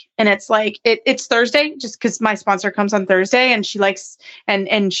week, and it's like it's Thursday just because my sponsor comes on Thursday, and she likes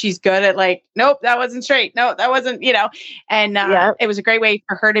and she's good at like, nope, that wasn't straight. No, that wasn't, and it was a great way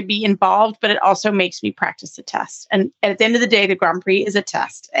for her to be involved, but it also makes me practice the test. And at the end of the day, the Grand Prix is a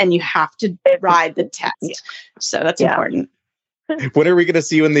test, and you have to ride the test. Yeah. So that's important. When are we going to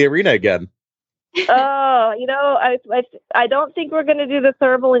see you in the arena again? I don't think we're going to do the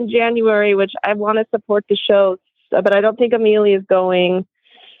Thermal in January, which I want to support the show, but I don't think Amelia is going.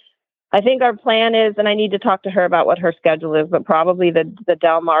 I think our plan is, and I need to talk to her about what her schedule is, but probably the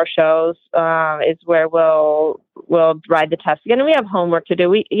Del Mar shows is where we'll ride the test again. And we have homework to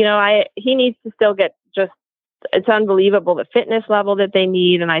do. He needs to still get it's unbelievable the fitness level that they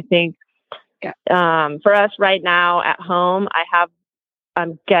need, and I think. For us right now at home,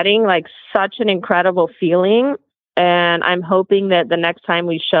 I'm getting like such an incredible feeling, and I'm hoping that the next time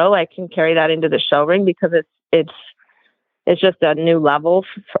we show, I can carry that into the show ring because it's just a new level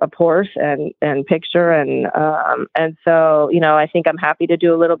of horse and picture. And so, I think I'm happy to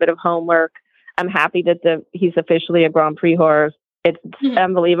do a little bit of homework. I'm happy that he's officially a Grand Prix horse. It's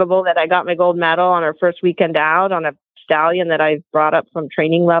unbelievable that I got my gold medal on our first weekend out on a stallion that I brought up from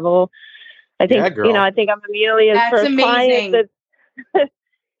training level. I think, I think I'm Amelia's first client.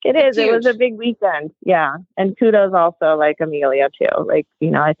 It is. Huge. It was a big weekend. Yeah. And kudos also like Amelia too. Like,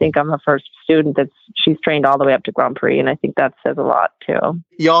 I think I'm a first student she's trained all the way up to Grand Prix. And I think that says a lot too.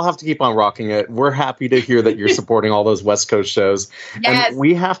 Y'all have to keep on rocking it. We're happy to hear that you're supporting all those West Coast shows. Yes. And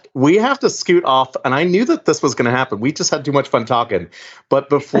we have to scoot off. And I knew that this was going to happen. We just had too much fun talking. But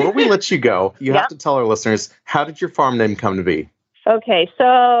before we let you go, you have to tell our listeners, how did your farm name come to be? Okay,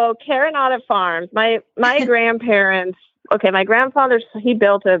 so Carinata Farms, my grandparents, my grandfather, he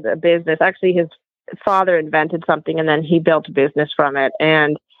built a business. Actually, his father invented something, and then he built a business from it.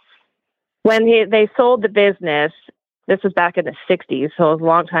 And when they sold the business, this was back in the 60s, so it was a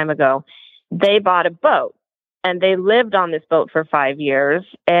long time ago, they bought a boat, and they lived on this boat for 5 years.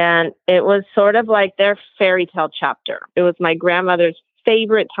 And it was sort of like their fairy tale chapter. It was my grandmother's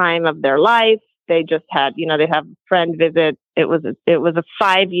favorite time of their life. They just had, they have a friend visit. It was a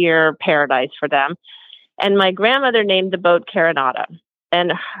 5-year paradise for them. And my grandmother named the boat Carinata.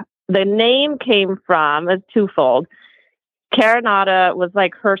 And the name came from, it's twofold. Carinata was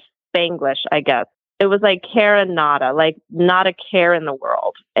like her Spanglish, I guess. It was like Carinata, like not a care in the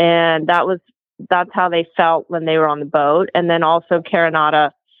world. And that's how they felt when they were on the boat. And then also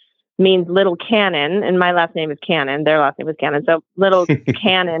Carinata means little cannon, and my last name is Cannon. Their last name is Cannon. So little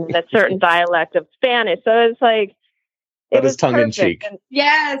cannon in a certain dialect of Spanish. So it's like, that is tongue in cheek.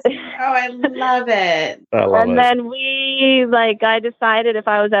 Yes. Oh, I love it. And then I decided if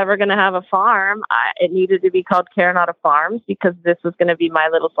I was ever going to have a farm, it needed to be called Carinata Farms because this was going to be my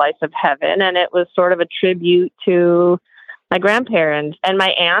little slice of heaven. And it was sort of a tribute to my grandparents. And my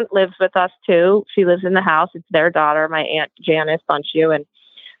aunt lives with us too. She lives in the house. It's their daughter, my Aunt Janice Bunchew. And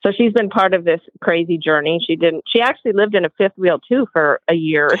so she's been part of this crazy journey. She actually lived in a fifth wheel too for a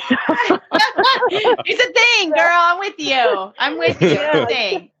year or so. It's a thing, girl. I'm with you. It's a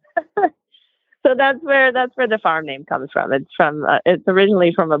thing. So that's where the farm name comes from. It's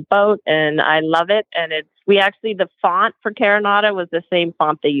originally from a boat, and I love it. And the font for Carinata was the same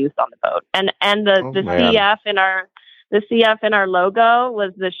font they used on the boat. And the CF in The CF in our logo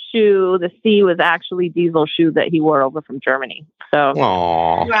was the shoe. The C was actually Diesel shoe that he wore over from Germany. So,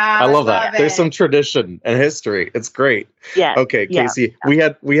 wow, I love that. There's some tradition and history. It's great. Yeah. Okay, Casey, we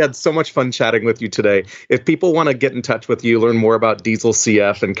had so much fun chatting with you today. If people want to get in touch with you, learn more about Diesel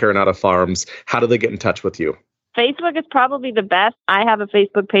CF and Carinata Farms, how do they get in touch with you? Facebook is probably the best. I have a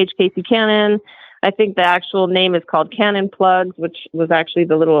Facebook page, Casey Cannon. I think the actual name is called Cannon Plugs, which was actually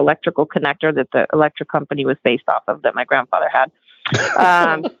the little electrical connector that the electric company was based off of that my grandfather had.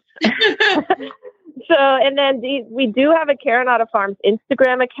 And then we do have a Carinata Farms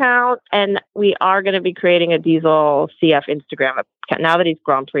Instagram account, and we are going to be creating a Diesel CF Instagram account. Now that he's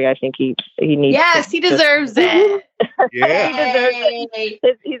Grand Prix, I think he needs. Yes, he deserves it. Yeah, he deserves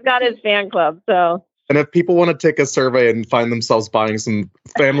it. He's got his fan club, so. And if people want to take a survey and find themselves buying some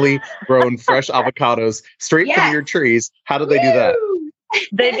family-grown fresh avocados straight from your trees, how do they do that?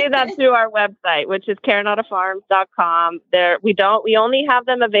 They do that through our website, which is carinatafarms.com. We only have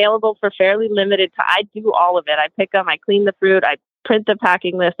them available for fairly limited time. I do all of it. I pick them, I clean the fruit, I print the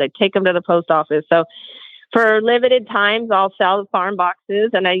packing list, I take them to the post office. So for limited times, I'll sell the farm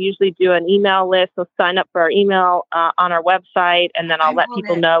boxes, and I usually do an email list. So sign up for our email on our website, and then I'll let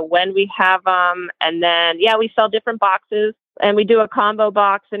people know when we have them. And then, we sell different boxes, and we do a combo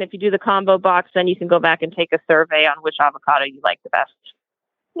box. And if you do the combo box, then you can go back and take a survey on which avocado you like the best.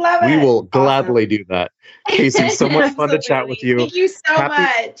 Love it. We will gladly do that. Casey, so much fun to chat with you. Thank you so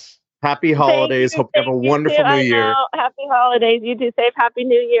much. Happy holidays. Hope you have a wonderful new year. Happy holidays. You do safe. Happy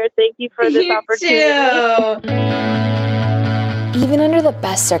New Year. Thank you for this opportunity. Even under the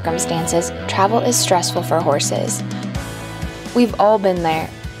best circumstances, travel is stressful for horses. We've all been there,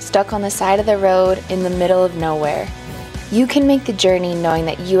 stuck on the side of the road in the middle of nowhere. You can make the journey knowing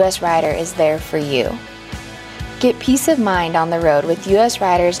that US Rider is there for you. Get peace of mind on the road with US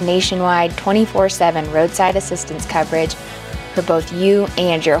Rider's nationwide 24/7 roadside assistance coverage for both you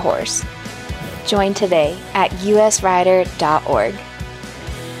and your horse. Join today at usrider.org.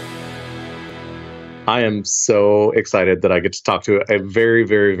 I am so excited that I get to talk to a very,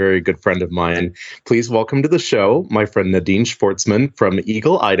 very, very good friend of mine. Please welcome to the show my friend Nadine Schwartzman from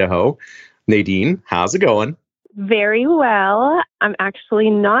Eagle, Idaho. Nadine, how's it going? Very well. I'm actually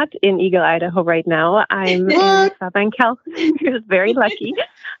not in Eagle, Idaho right now. I'm in Southern California. I was very lucky.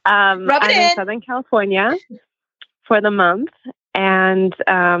 I'm in Southern California for the month, and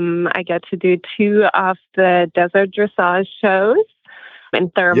I get to do 2 of the desert dressage shows in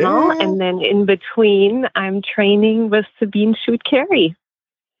Thermal, and then in between, I'm training with Sabine Schutt-Carey.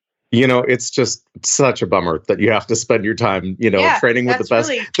 You know, it's just such a bummer that you have to spend your time, training with the best,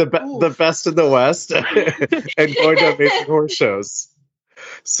 the best in the West, and going to amazing horse shows.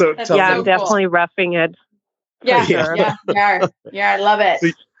 So I'm definitely roughing it. Yeah, I love it. So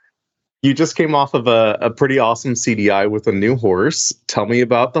you just came off of a pretty awesome CDI with a new horse. Tell me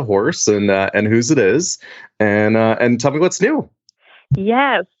about the horse and whose it is, and tell me what's new.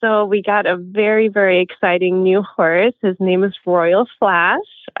 Yeah, so we got a very, very exciting new horse. His name is Royal Flash,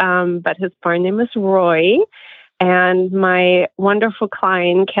 but his barn name is Roy. And my wonderful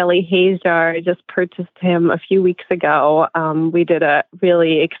client, Kelly Hajar, just purchased him a few weeks ago. We did a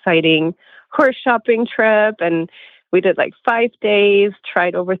really exciting horse shopping trip, and we did 5 days,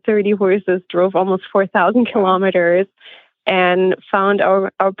 tried over 30 horses, drove almost 4,000 kilometers, and found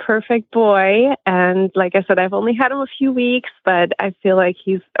our perfect boy. And like I said, I've only had him a few weeks, but I feel like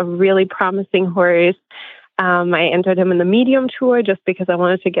he's a really promising horse. I entered him in the medium tour just because I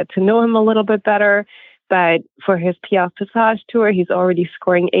wanted to get to know him a little bit better. But for his Piaffe Passage tour, he's already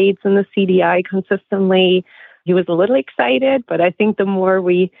scoring 8s in the CDI consistently. He was a little excited, but I think the more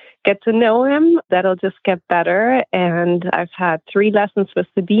we get to know him, that'll just get better. And I've had 3 lessons with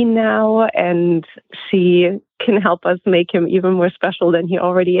Sabine now, and she can help us make him even more special than he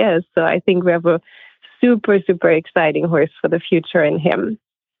already is. So I think we have a super, super exciting horse for the future in him.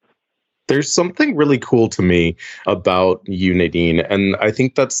 There's something really cool to me about you, Nadine, and I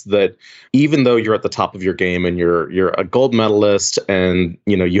think that's that even though you're at the top of your game and you're a gold medalist, and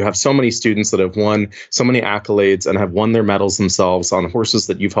you have so many students that have won so many accolades and have won their medals themselves on horses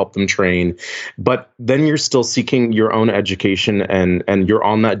that you've helped them train, but then you're still seeking your own education and you're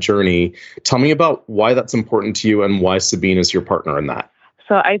on that journey. Tell me about why that's important to you and why Sabine is your partner in that.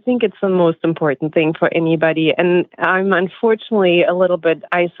 So I think it's the most important thing for anybody. And I'm unfortunately a little bit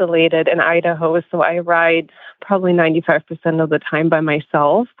isolated in Idaho, so I ride probably 95% of the time by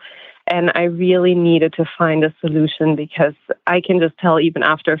myself. And I really needed to find a solution because I can just tell even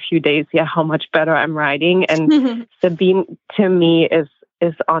after a few days, how much better I'm riding. And Sabine, to me, is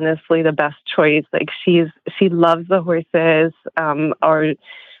honestly the best choice. She loves the horses.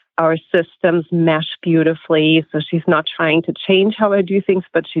 Our systems mesh beautifully. So she's not trying to change how I do things,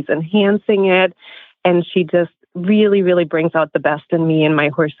 but she's enhancing it. And she just really, really brings out the best in me and my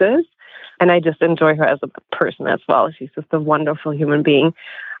horses. And I just enjoy her as a person as well. She's just a wonderful human being.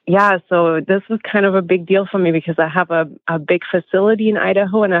 Yeah, so this is kind of a big deal for me because I have a big facility in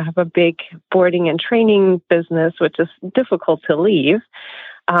Idaho and I have a big boarding and training business, which is difficult to leave.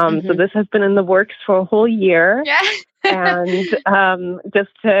 So this has been in the works for a whole year. Yeah. And just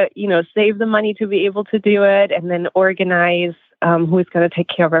to, save the money to be able to do it and then organize who's going to take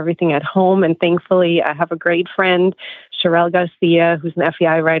care of everything at home. And thankfully, I have a great friend, Sherelle Garcia, who's an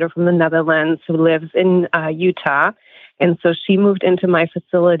FEI rider from the Netherlands who lives in Utah. And so she moved into my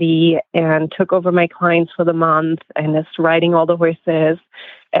facility and took over my clients for the month and is riding all the horses.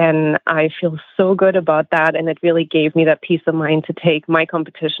 And I feel so good about that. And it really gave me that peace of mind to take my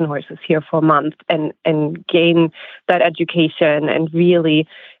competition horses here for a month and gain that education and really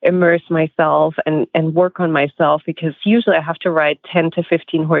immerse myself and work on myself, because usually I have to ride 10 to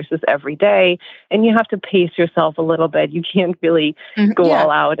 15 horses every day and you have to pace yourself a little bit. You can't really go all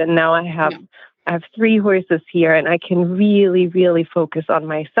out. And now I have 3 horses here and I can really, really focus on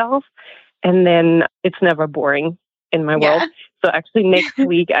myself. And then it's never boring in my world. So actually next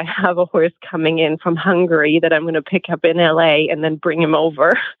week I have a horse coming in from Hungary that I'm going to pick up in LA and then bring him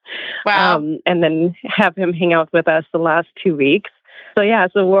over. Wow. And then have him hang out with us the last 2 weeks. So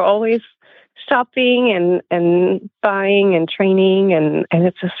so we're always shopping and buying and training. And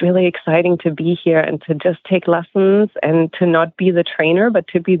it's just really exciting to be here and to just take lessons and to not be the trainer, but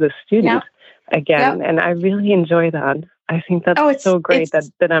to be the student again. Yep. And I really enjoy that. I think that's so great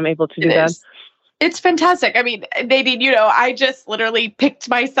that I'm able to do that. It's fantastic. I mean, Nadine, I just literally picked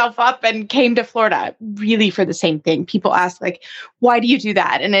myself up and came to Florida really for the same thing. People ask, like, why do you do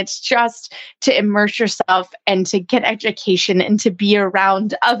that? And it's just to immerse yourself and to get education and to be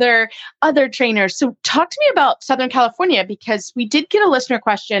around other trainers. So talk to me about Southern California, because we did get a listener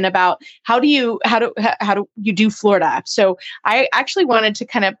question about how do you do Florida? So I actually wanted to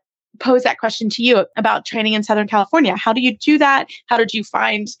kind of pose that question to you about training in Southern California. How do you do that? How did you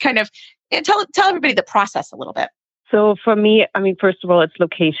find tell everybody the process a little bit. So for me, first of all, it's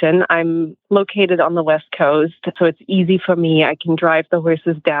location. I'm located on the West Coast, so it's easy for me. I can drive the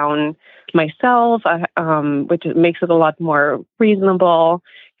horses down myself, which makes it a lot more reasonable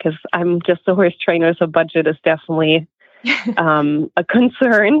because I'm just a horse trainer, so budget is definitely a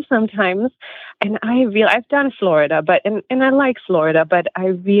concern sometimes. And I've done Florida, and I like Florida, but I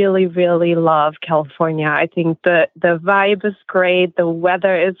really, really love California. I think the vibe is great. The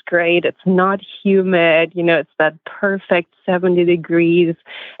weather is great. It's not humid. It's that perfect 70 degrees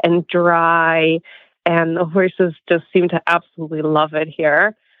and dry. And the horses just seem to absolutely love it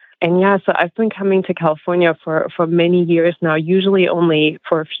here. And so I've been coming to California for many years now, usually only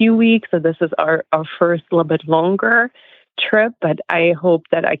for a few weeks. So this is our first little bit longer trip, but I hope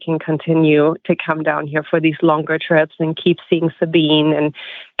that I can continue to come down here for these longer trips and keep seeing Sabine.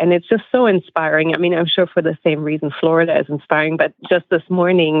 And it's just so inspiring. I'm sure for the same reason Florida is inspiring, but just this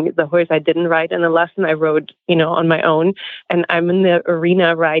morning, the horse I didn't ride in a lesson, I rode, on my own. And I'm in the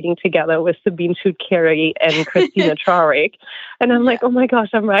arena riding together with Sabine Schutt-Carey and Christina Traurick. And I'm like, oh my gosh,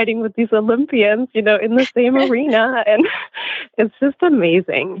 I'm riding with these Olympians, in the same arena. And it's just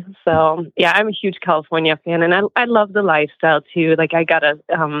amazing. So I'm a huge California fan, and I love the lifestyle too. Like I got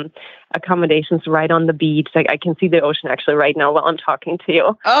accommodations right on the beach. Like I can see the ocean actually right now while I'm talking to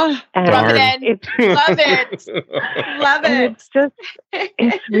you. Oh, love it. Love it. Love it.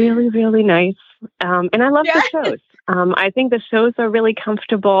 It's really, really nice. And I love the shows. I think the shows are really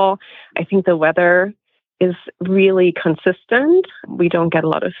comfortable. I think the weather is really consistent. We don't get a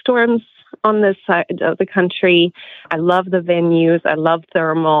lot of storms on this side of the country. I love the venues. I love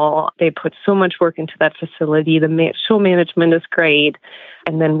thermal. They put so much work into that facility. The show management is great.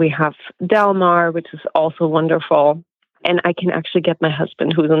 And then we have Del Mar, which is also wonderful. And I can actually get my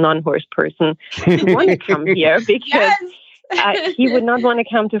husband, who's a non-horse person, to want to come here because he would not want to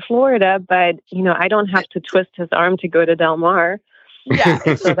come to Florida. But, I don't have to twist his arm to go to Del Mar. Yeah,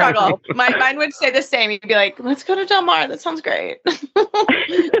 it's a struggle. Mine would say the same. He'd be like, "Let's go to Del Mar. That sounds great."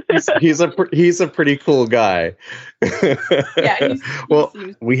 he's a pretty cool guy.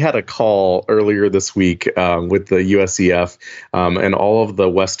 We had a call earlier this week with the USEF and all of the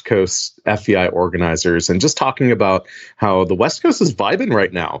West Coast FEI organizers, and just talking about how the West Coast is vibing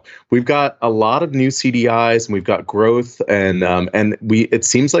right now. We've got a lot of new CDIs, and we've got growth, and it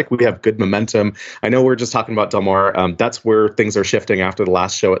seems like we have good momentum. I know we're just talking about Del Mar. That's where things are shifting after the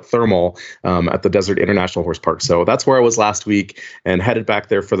last show at Thermal at the Desert International Horse Park. So that's where I was last week, and headed back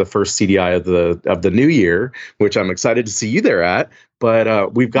there for the first CDI of the new year, which I'm excited to see you there at.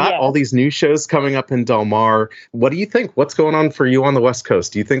 But we've got all these new shows coming up in Del Mar. What do you think? What's going on for you on the West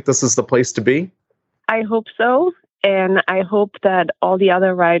Coast? Do you think this is the place to be? I hope so. And I hope that all the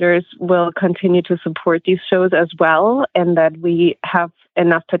other riders will continue to support these shows as well, and that we have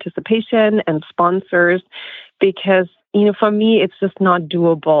enough participation and sponsors, because, you know, for me, it's just not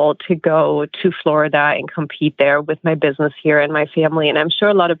doable to go to Florida and compete there with my business here and my family. And I'm sure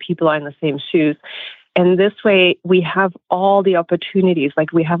a lot of people are in the same shoes. And this way, we have all the opportunities.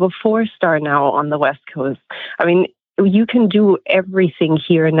 Like, we have a 4-star now on the West Coast. I mean, you can do everything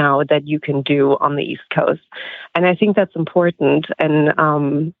here now that you can do on the East Coast. And I think that's important. And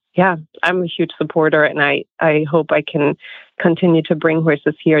I'm a huge supporter, and I hope I can continue to bring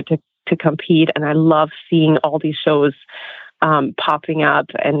horses here to compete. And I love seeing all these shows popping up,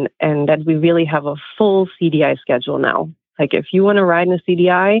 and that we really have a full CDI schedule now. Like, if you want to ride in a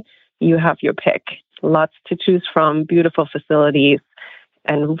CDI, you have your pick. Lots to choose from, beautiful facilities,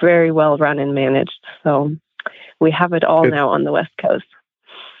 and very well run and managed. So we have it all now on the West Coast.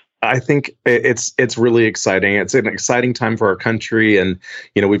 I think it's really exciting. It's an exciting time for our country. And,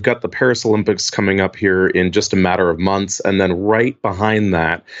 you know, we've got the Paris Olympics coming up here in just a matter of months. And then right behind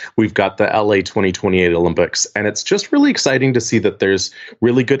that, we've got the LA 2028 Olympics. And it's just really exciting to see that there's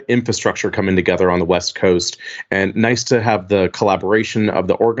really good infrastructure coming together on the West Coast. And nice to have the collaboration of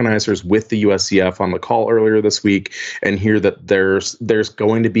the organizers with the USCF on the call earlier this week, and hear that there's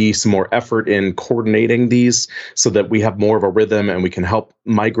going to be some more effort in coordinating these so that we have more of a rhythm and we can help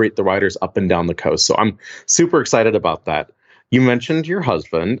migrate the riders up and down the coast. So I'm super excited about that. You mentioned your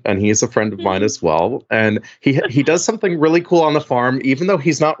husband, and he's a friend of mine as well. And he does something really cool on the farm, even though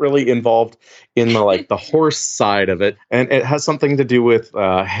he's not really involved in the horse side of it. And it has something to do with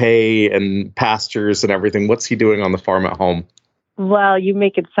hay and pastures and everything. What's he doing on the farm at home? Well, you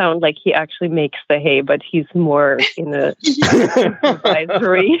make it sound like he actually makes the hay, but he's more in a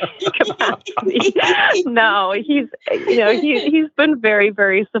advisory capacity. No, he's been very,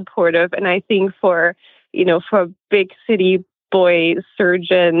 very supportive. And I think for a big city boy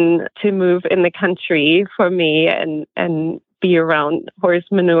surgeon to move in the country for me and be around horse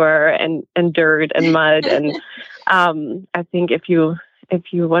manure and dirt and mud. And I think if you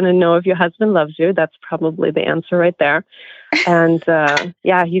want to know if your husband loves you, that's probably the answer right there. And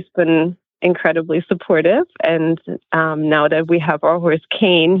he's been incredibly supportive. And now that we have our horse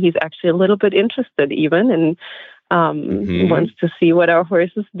Kane, he's actually a little bit interested even, and wants to see what our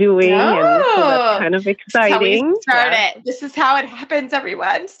horse is doing. And so that's kind of exciting. This is how it happens,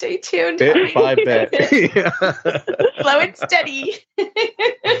 everyone. Stay tuned. Bit by bit. Slow and steady.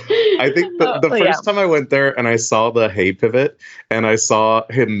 I think the first time I went there and I saw the hay pivot and I saw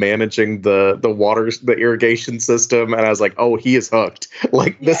him managing the water, the irrigation system, and I was like, oh, he is hooked.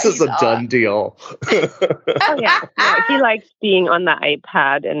 Like, this is a done deal. He likes being on the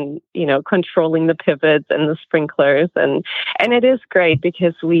iPad and, controlling the pivots and the sprinklers. And it is great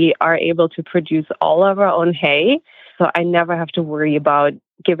because we are able to produce all of our own hay. So I never have to worry about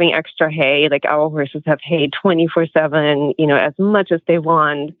giving extra hay. Like, our horses have hay 24/7, as much as they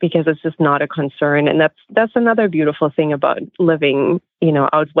want, because it's just not a concern. And that's another beautiful thing about living,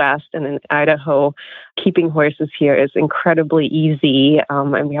 out west and in Idaho. Keeping horses here is incredibly easy.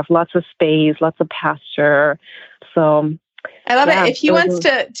 And we have lots of space, lots of pasture. So I love it. If he wants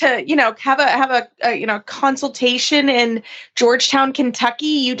to have a consultation in Georgetown, Kentucky,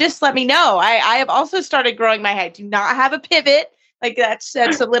 you just let me know. I have also started growing my hay. Do not have a pivot. Like, that's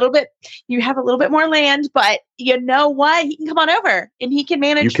a little bit, you have a little bit more land, but you know what? He can come on over and he can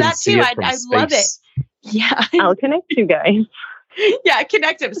manage that too. I love it. Yeah. I'll connect you guys. Yeah,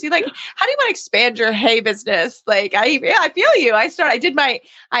 connect him. See, like, how do you want to expand your hay business? Like, I feel you.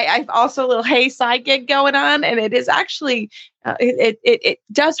 I've also a little hay side gig going on, and it is actually, it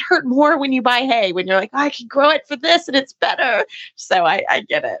does hurt more when you buy hay, when you're like, I can grow it for this and it's better. So I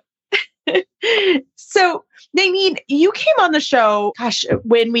get it. So, Nadine, you came on the show,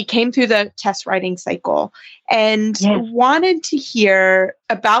 when we came through the test riding cycle, and wanted to hear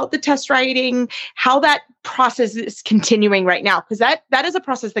about the test riding, how that process is continuing right now, because that is a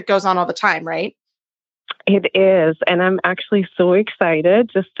process that goes on all the time, right? It is. And I'm actually so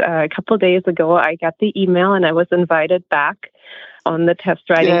excited. Just a couple of days ago, I got the email and I was invited back on the test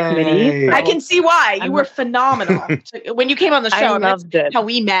riding committee. So I can see why. You were phenomenal. When you came on the show, I loved it. How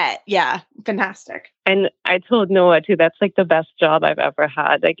we met. Yeah. Fantastic. And I told Noah too, that's like the best job I've ever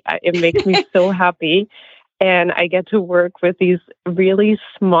had. Like, it makes me so happy. And I get to work with these really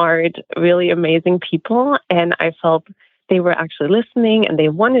smart, really amazing people. And I felt they were actually listening and they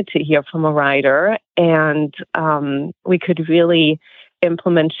wanted to hear from a rider. And we could really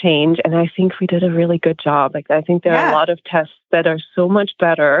implement change. And I think we did a really good job. Like, I think there are a lot of tests that are so much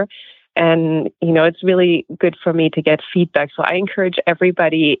better. And, it's really good for me to get feedback. So I encourage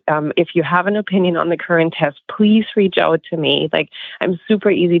everybody, if you have an opinion on the current test, please reach out to me. Like, I'm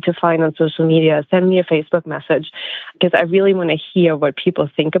super easy to find on social media. Send me a Facebook message, because I really want to hear what people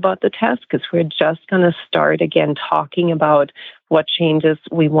think about the test, because we're just going to start again talking about what changes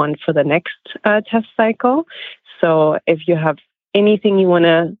we want for the next test cycle. So if you have anything you want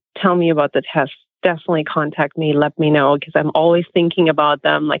to tell me about the test, definitely contact me. Let me know, because I'm always thinking about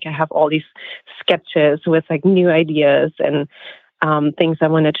them. Like, I have all these sketches with like new ideas and things I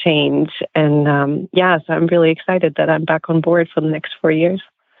want to change. And so I'm really excited that I'm back on board for the next 4 years.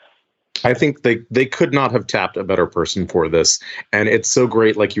 I think they could not have tapped a better person for this. And it's so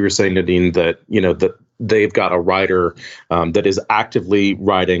great, like you were saying, Nadine, that, that they've got a rider that is actively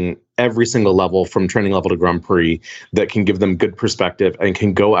riding every single level from training level to Grand Prix, that can give them good perspective and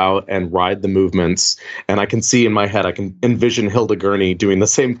can go out and ride the movements. And I can see in my head, I can envision Hilda Gurney doing the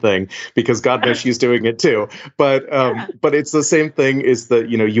same thing, because God knows she's doing it too. But it's the same thing, is that,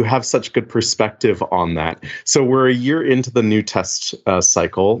 you have such good perspective on that. So we're a year into the new test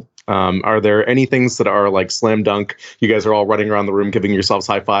cycle. Are there any things that are like slam dunk? You guys are all running around the room giving yourselves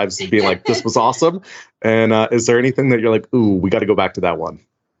high fives and being like, this was awesome. And is there anything that you're like, ooh, we got to go back to that one?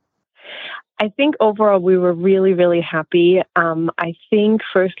 I think overall we were really, really happy. I think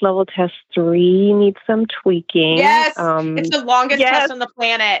first level test 3 needs some tweaking. Yes, it's the longest test on the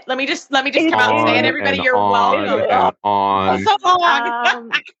planet. Let me just come out and say it, everybody. You're welcome. So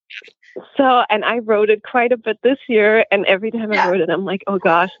long. And I rode it quite a bit this year, and every time I rode it, I'm like, oh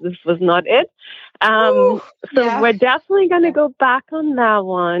gosh, this was not it. We're definitely going to go back on that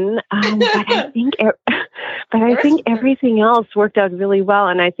one. But I think everything else worked out really well.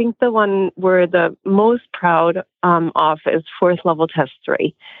 And I think the one we're the most proud of is fourth level test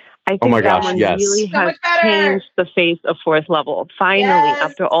 3. I think that one really has changed the face of fourth level, finally,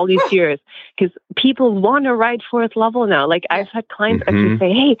 after all these years, because people want to ride fourth level now. Like, I've had clients actually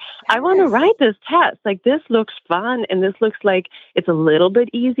say, hey, I want to ride this test. Like, this looks fun, and this looks like it's a little bit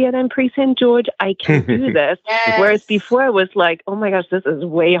easier than Prix-St. George. I can do this. Whereas before it was like, oh my gosh, this is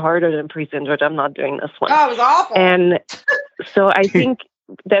way harder than Prix-St. George. I'm not doing this one. Oh, it was awful. And so I think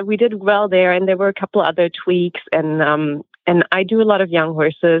that we did well there, and there were a couple other tweaks, and I do a lot of young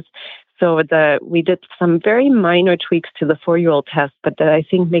horses, so we did some very minor tweaks to the 4-year-old test, but that I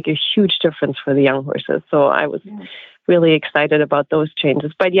think make a huge difference for the young horses. So I was really excited about those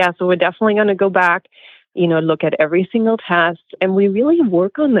changes. But so we're definitely going to go back, look at every single test, and we really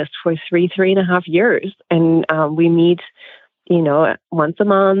work on this for 3.5 years, and we meet, once a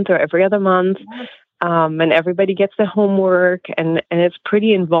month or every other month. And everybody gets their homework, and it's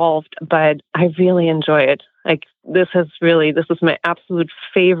pretty involved, but I really enjoy it. Like, this is my absolute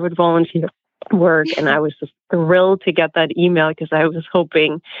favorite volunteer work, and I was just thrilled to get that email, because I was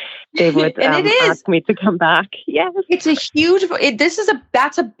hoping they would ask me to come back. Yes, it's a huge.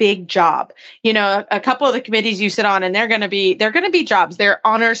 That's a big job. A couple of the committees you sit on, and they're going to be jobs. They're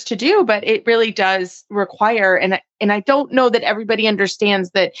honors to do, but it really does require. And I don't know that everybody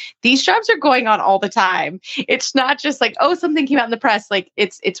understands that these jobs are going on all the time. It's not just like, oh, something came out in the press. Like,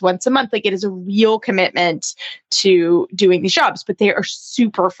 it's once a month. Like, it is a real commitment to doing these jobs, but they are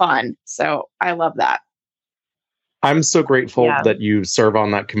super fun. So I love that. I'm so grateful that you serve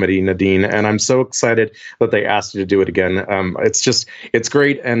on that committee, Nadine, and I'm so excited that they asked you to do it again. It's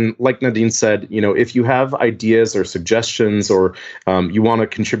great. And like Nadine said, if you have ideas or suggestions, or you want to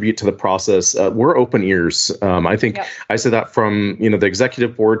contribute to the process, we're open ears. I think I say that from, the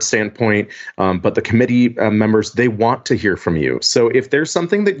executive board standpoint, but the committee members, they want to hear from you. So if there's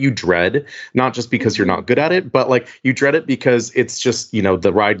something that you dread, not just because you're not good at it, but like you dread it because it's just,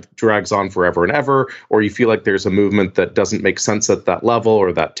 the ride drags on forever and ever, or you feel like there's a movement that doesn't make sense at that level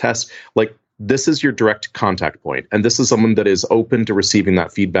or that test, like, this is your direct contact point. And this is someone that is open to receiving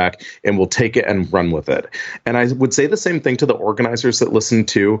that feedback and will take it and run with it. And I would say the same thing to the organizers that listen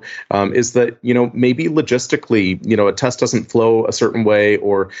to, is that, maybe logistically, a test doesn't flow a certain way.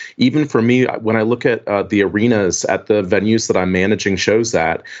 Or even for me, when I look at the arenas at the venues that I'm managing shows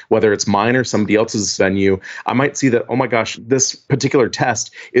at, whether it's mine or somebody else's venue, I might see that, oh my gosh, this particular test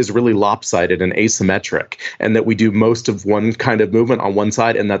is really lopsided and asymmetric, and that we do most of one kind of movement on one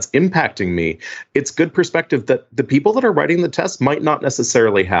side, and that's impacting me. It's good perspective that the people that are writing the test might not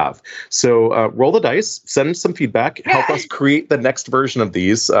necessarily have. So roll the dice, send some feedback, help us create the next version of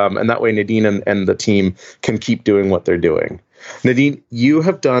these. And that way Nadine and the team can keep doing what they're doing. Nadine, you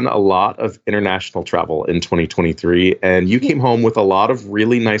have done a lot of international travel in 2023, and you came home with a lot of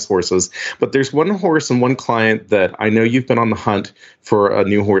really nice horses. But there's one horse and one client that I know you've been on the hunt for a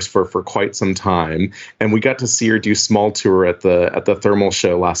new horse for quite some time. And we got to see her do small tour at the Thermal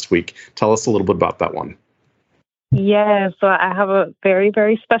Show last week. Tell us a little bit about that one. Yeah, so I have a very,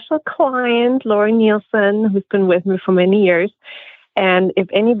 very special client, Laura Nielsen, who's been with me for many years. And if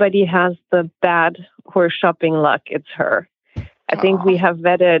anybody has the bad horse shopping luck, it's her. I think we have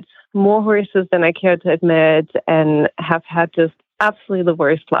vetted more horses than I care to admit and have had just absolutely the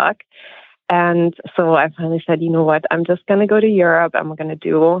worst luck. And so I finally said, you know what, I'm just going to go to Europe. I'm going to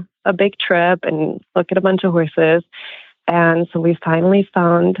do a big trip and look at a bunch of horses. And so we finally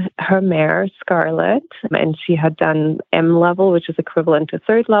found her mare, Scarlet, and she had done M level, which is equivalent to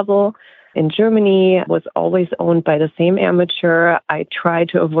third level in Germany, was always owned by the same amateur. I try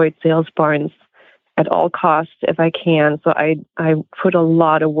to avoid sales barns at all costs if I can. So I put a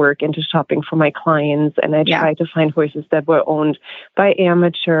lot of work into shopping for my clients, and I try to find horses that were owned by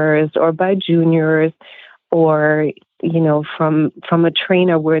amateurs or by juniors, or, you know, from a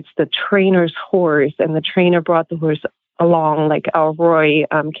trainer where it's the trainer's horse and the trainer brought the horse along. Like our Roy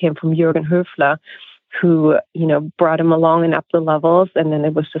came from Jürgen Höfler, who, you know, brought him along and up the levels. And then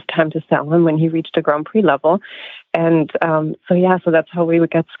it was just time to sell him when he reached a Grand Prix level. And so that's how we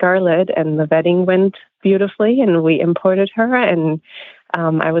would get Scarlet. And the vetting went beautifully, and we imported her. And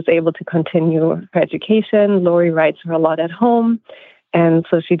I was able to continue her education. Lori rides her a lot at home. And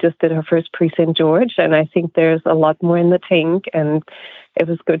so she just did her first Prix St. George. And I think there's a lot more in the tank. And it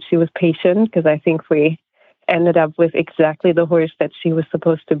was good she was patient, because I think we ended up with exactly the horse that she was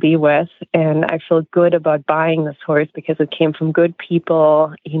supposed to be with. And I feel good about buying this horse because it came from good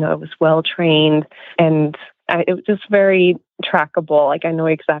people. You know, it was well trained, and it was just very trackable. Like, I know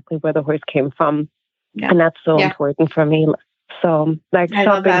exactly where the horse came from. Yeah. And that's so important for me. So, like,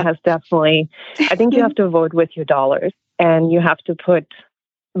 shopping has definitely, I think you have to vote with your dollars, and you have to put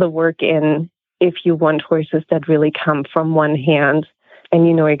the work in if you want horses that really come from one hand and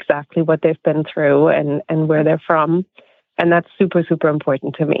you know exactly what they've been through and where they're from. And that's super, super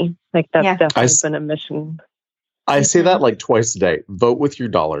important to me. Like, that's definitely been a mission. I say that like twice a day. Vote with your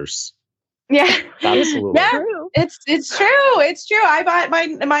dollars. Yeah, absolutely. Yeah, it's true. It's true. I bought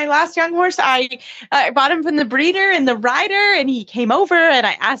my last young horse. I bought him from the breeder and the rider, and he came over, and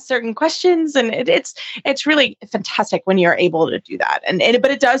I asked certain questions, and it's really fantastic when you're able to do that.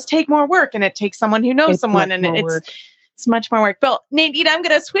 But it does take more work, and it takes someone who knows someone, and it's much more work. But Nadine, I'm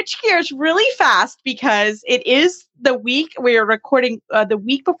going to switch gears really fast because it is the week we're recording the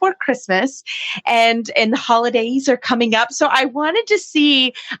week before Christmas, and the holidays are coming up. So I wanted to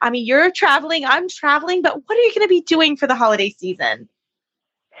see, I mean, you're traveling, I'm traveling, but what are you going to be doing for the holiday season?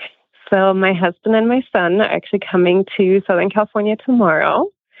 So my husband and my son are actually coming to Southern California tomorrow.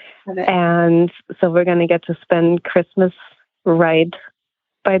 And so we're going to get to spend Christmas right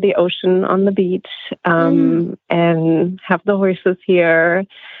by the ocean on the beach, and have the horses here.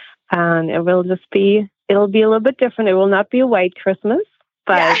 And it'll be a little bit different. It will not be a white Christmas,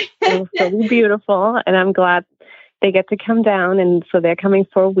 but it will still be beautiful. And I'm glad they get to come down. And so they're coming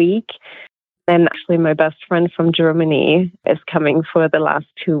for a week. And actually my best friend from Germany is coming for the last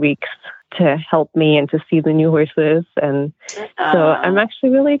 2 weeks to help me and to see the new horses. And so I'm actually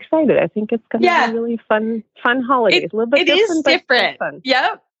really excited. I think it's going to be a really fun holiday. It's a little bit different. It is different. Fun.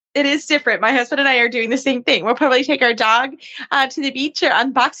 Yep. It is different. My husband and I are doing the same thing. We'll probably take our dog to the beach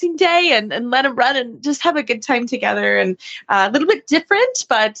on Boxing Day and let him run and just have a good time together. And a little bit different,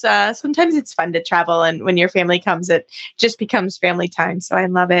 but sometimes it's fun to travel. And when your family comes, it just becomes family time. So I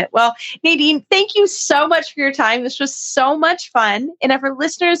love it. Well, Nadine, thank you so much for your time. This was so much fun. And if our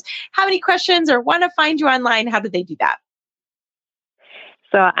listeners have any questions or want to find you online, how do they do that?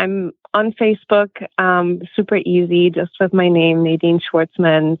 So I'm on Facebook, super easy, just with my name, Nadine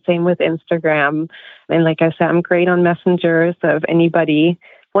Schwartzman. Same with Instagram. And like I said, I'm great on Messenger. So if anybody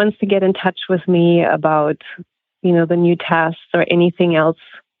wants to get in touch with me about, you know, the new tests or anything else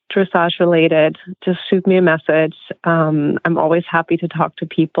dressage related, just shoot me a message. I'm always happy to talk to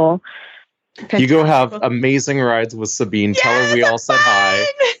people. You go have amazing rides with Sabine. Tell her we all said hi.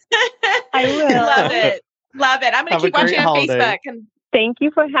 I will. Love it. Love it. I'm going to keep watching on Facebook. And thank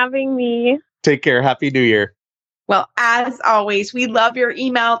you for having me. Take care. Happy New Year. Well, as always, we love your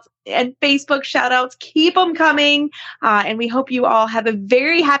emails and Facebook shout outs. Keep them coming. And we hope you all have a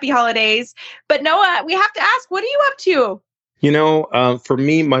very happy holidays. But Noah, we have to ask, what are you up to? For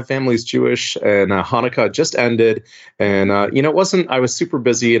me, my family's Jewish, and Hanukkah just ended. And, it wasn't, I was super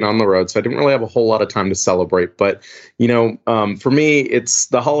busy and on the road, so I didn't really have a whole lot of time to celebrate. But, for me, it's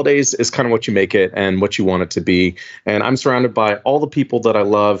the holidays is kind of what you make it and what you want it to be. And I'm surrounded by all the people that I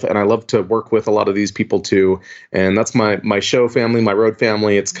love, and I love to work with a lot of these people too. And that's my show family, my road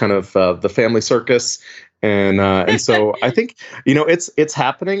family. It's kind of the family circus. And so I think, it's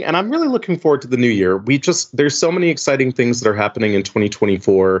happening, and I'm really looking forward to the new year. There's so many exciting things that are happening in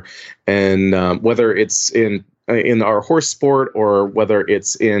 2024, and whether it's in our horse sport, or whether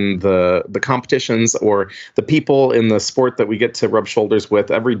it's in the competitions, or the people in the sport that we get to rub shoulders with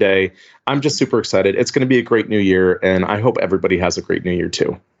every day, I'm just super excited. It's going to be a great new year, and I hope everybody has a great new year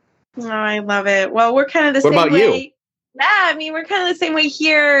too. Oh, I love it. Well, we're kind of the same way. What about you? Yeah, we're kind of the same way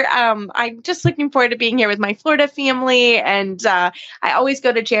here. I'm just looking forward to being here with my Florida family. And I always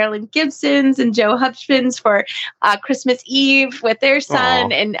go to Geraldine Gibson's and Joe Hutchins for Christmas Eve with their son.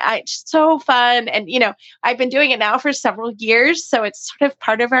 Aww. And it's so fun. And, I've been doing it now for several years. So it's sort of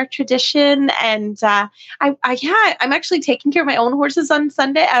part of our tradition. And I'm actually taking care of my own horses on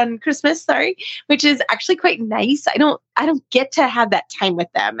Christmas, which is actually quite nice. I don't get to have that time with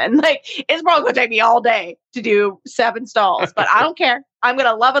them. And it's probably going to take me all day to do 7 stalls, but I don't care. I'm going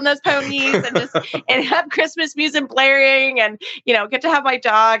to love on those ponies and have Christmas music blaring and, get to have my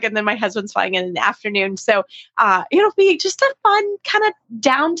dog, and then my husband's flying in the afternoon. So it'll be just a fun kind of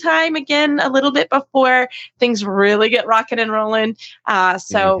downtime again, a little bit before things really get rocking and rolling.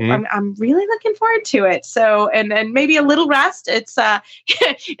 I'm really looking forward to it. So, and then maybe a little rest. It's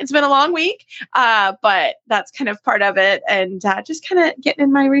been a long week, but that's kind of part of it. And just kind of getting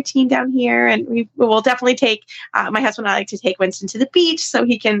in my routine down here. And we will definitely take, my husband and I like to take Winston to the beach so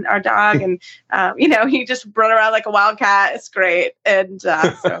he can, our dog, and he just run around like a wildcat. It's great. And so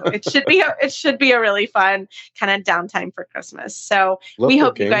it should be a really fun kind of downtime for Christmas. So we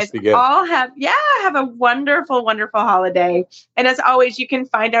hope you guys all have a wonderful, wonderful holiday. And as always, you can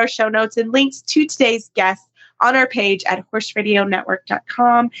find our show notes and links to today's guests on our page at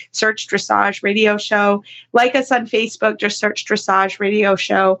horseradionetwork.com. Search Dressage Radio Show. Like us on Facebook, just search Dressage Radio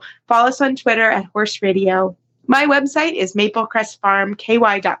Show. Follow us on Twitter at Horse Radio. My website is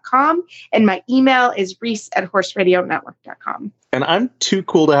maplecrestfarmky.com, and my email is reese@horseradionetwork.com. And I'm too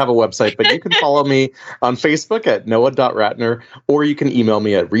cool to have a website, but you can follow me on Facebook at noah.ratner, or you can email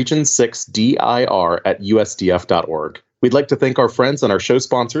me at region6dir@usdf.org. We'd like to thank our friends and our show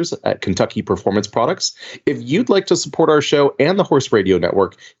sponsors at Kentucky Performance Products. If you'd like to support our show and the Horse Radio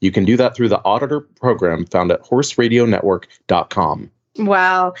Network, you can do that through the Auditor program found at horseradionetwork.com.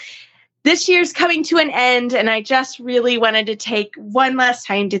 Well, this year's coming to an end, and I just really wanted to take one last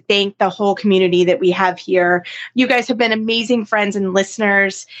time to thank the whole community that we have here. You guys have been amazing friends and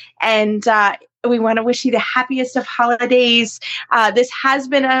listeners, and we want to wish you the happiest of holidays. This has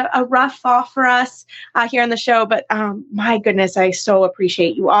been a rough fall for us here on the show, but my goodness, I so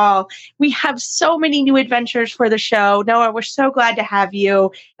appreciate you all. We have so many new adventures for the show. Noah, we're so glad to have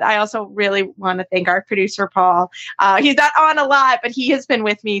you. I also really want to thank our producer, Paul. He's not on a lot, but he has been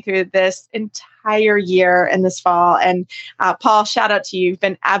with me through this entire year and this fall. And Paul, shout out to you. You've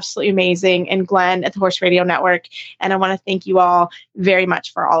been absolutely amazing. And Glenn at the Horse Radio Network. And I want to thank you all very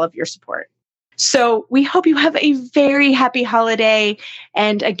much for all of your support. So we hope you have a very happy holiday.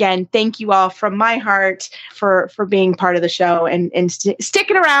 And again, thank you all from my heart for being part of the show and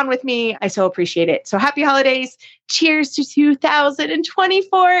sticking around with me. I so appreciate it. So happy holidays. Cheers to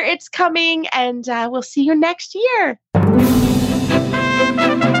 2024. It's coming, and we'll see you next year.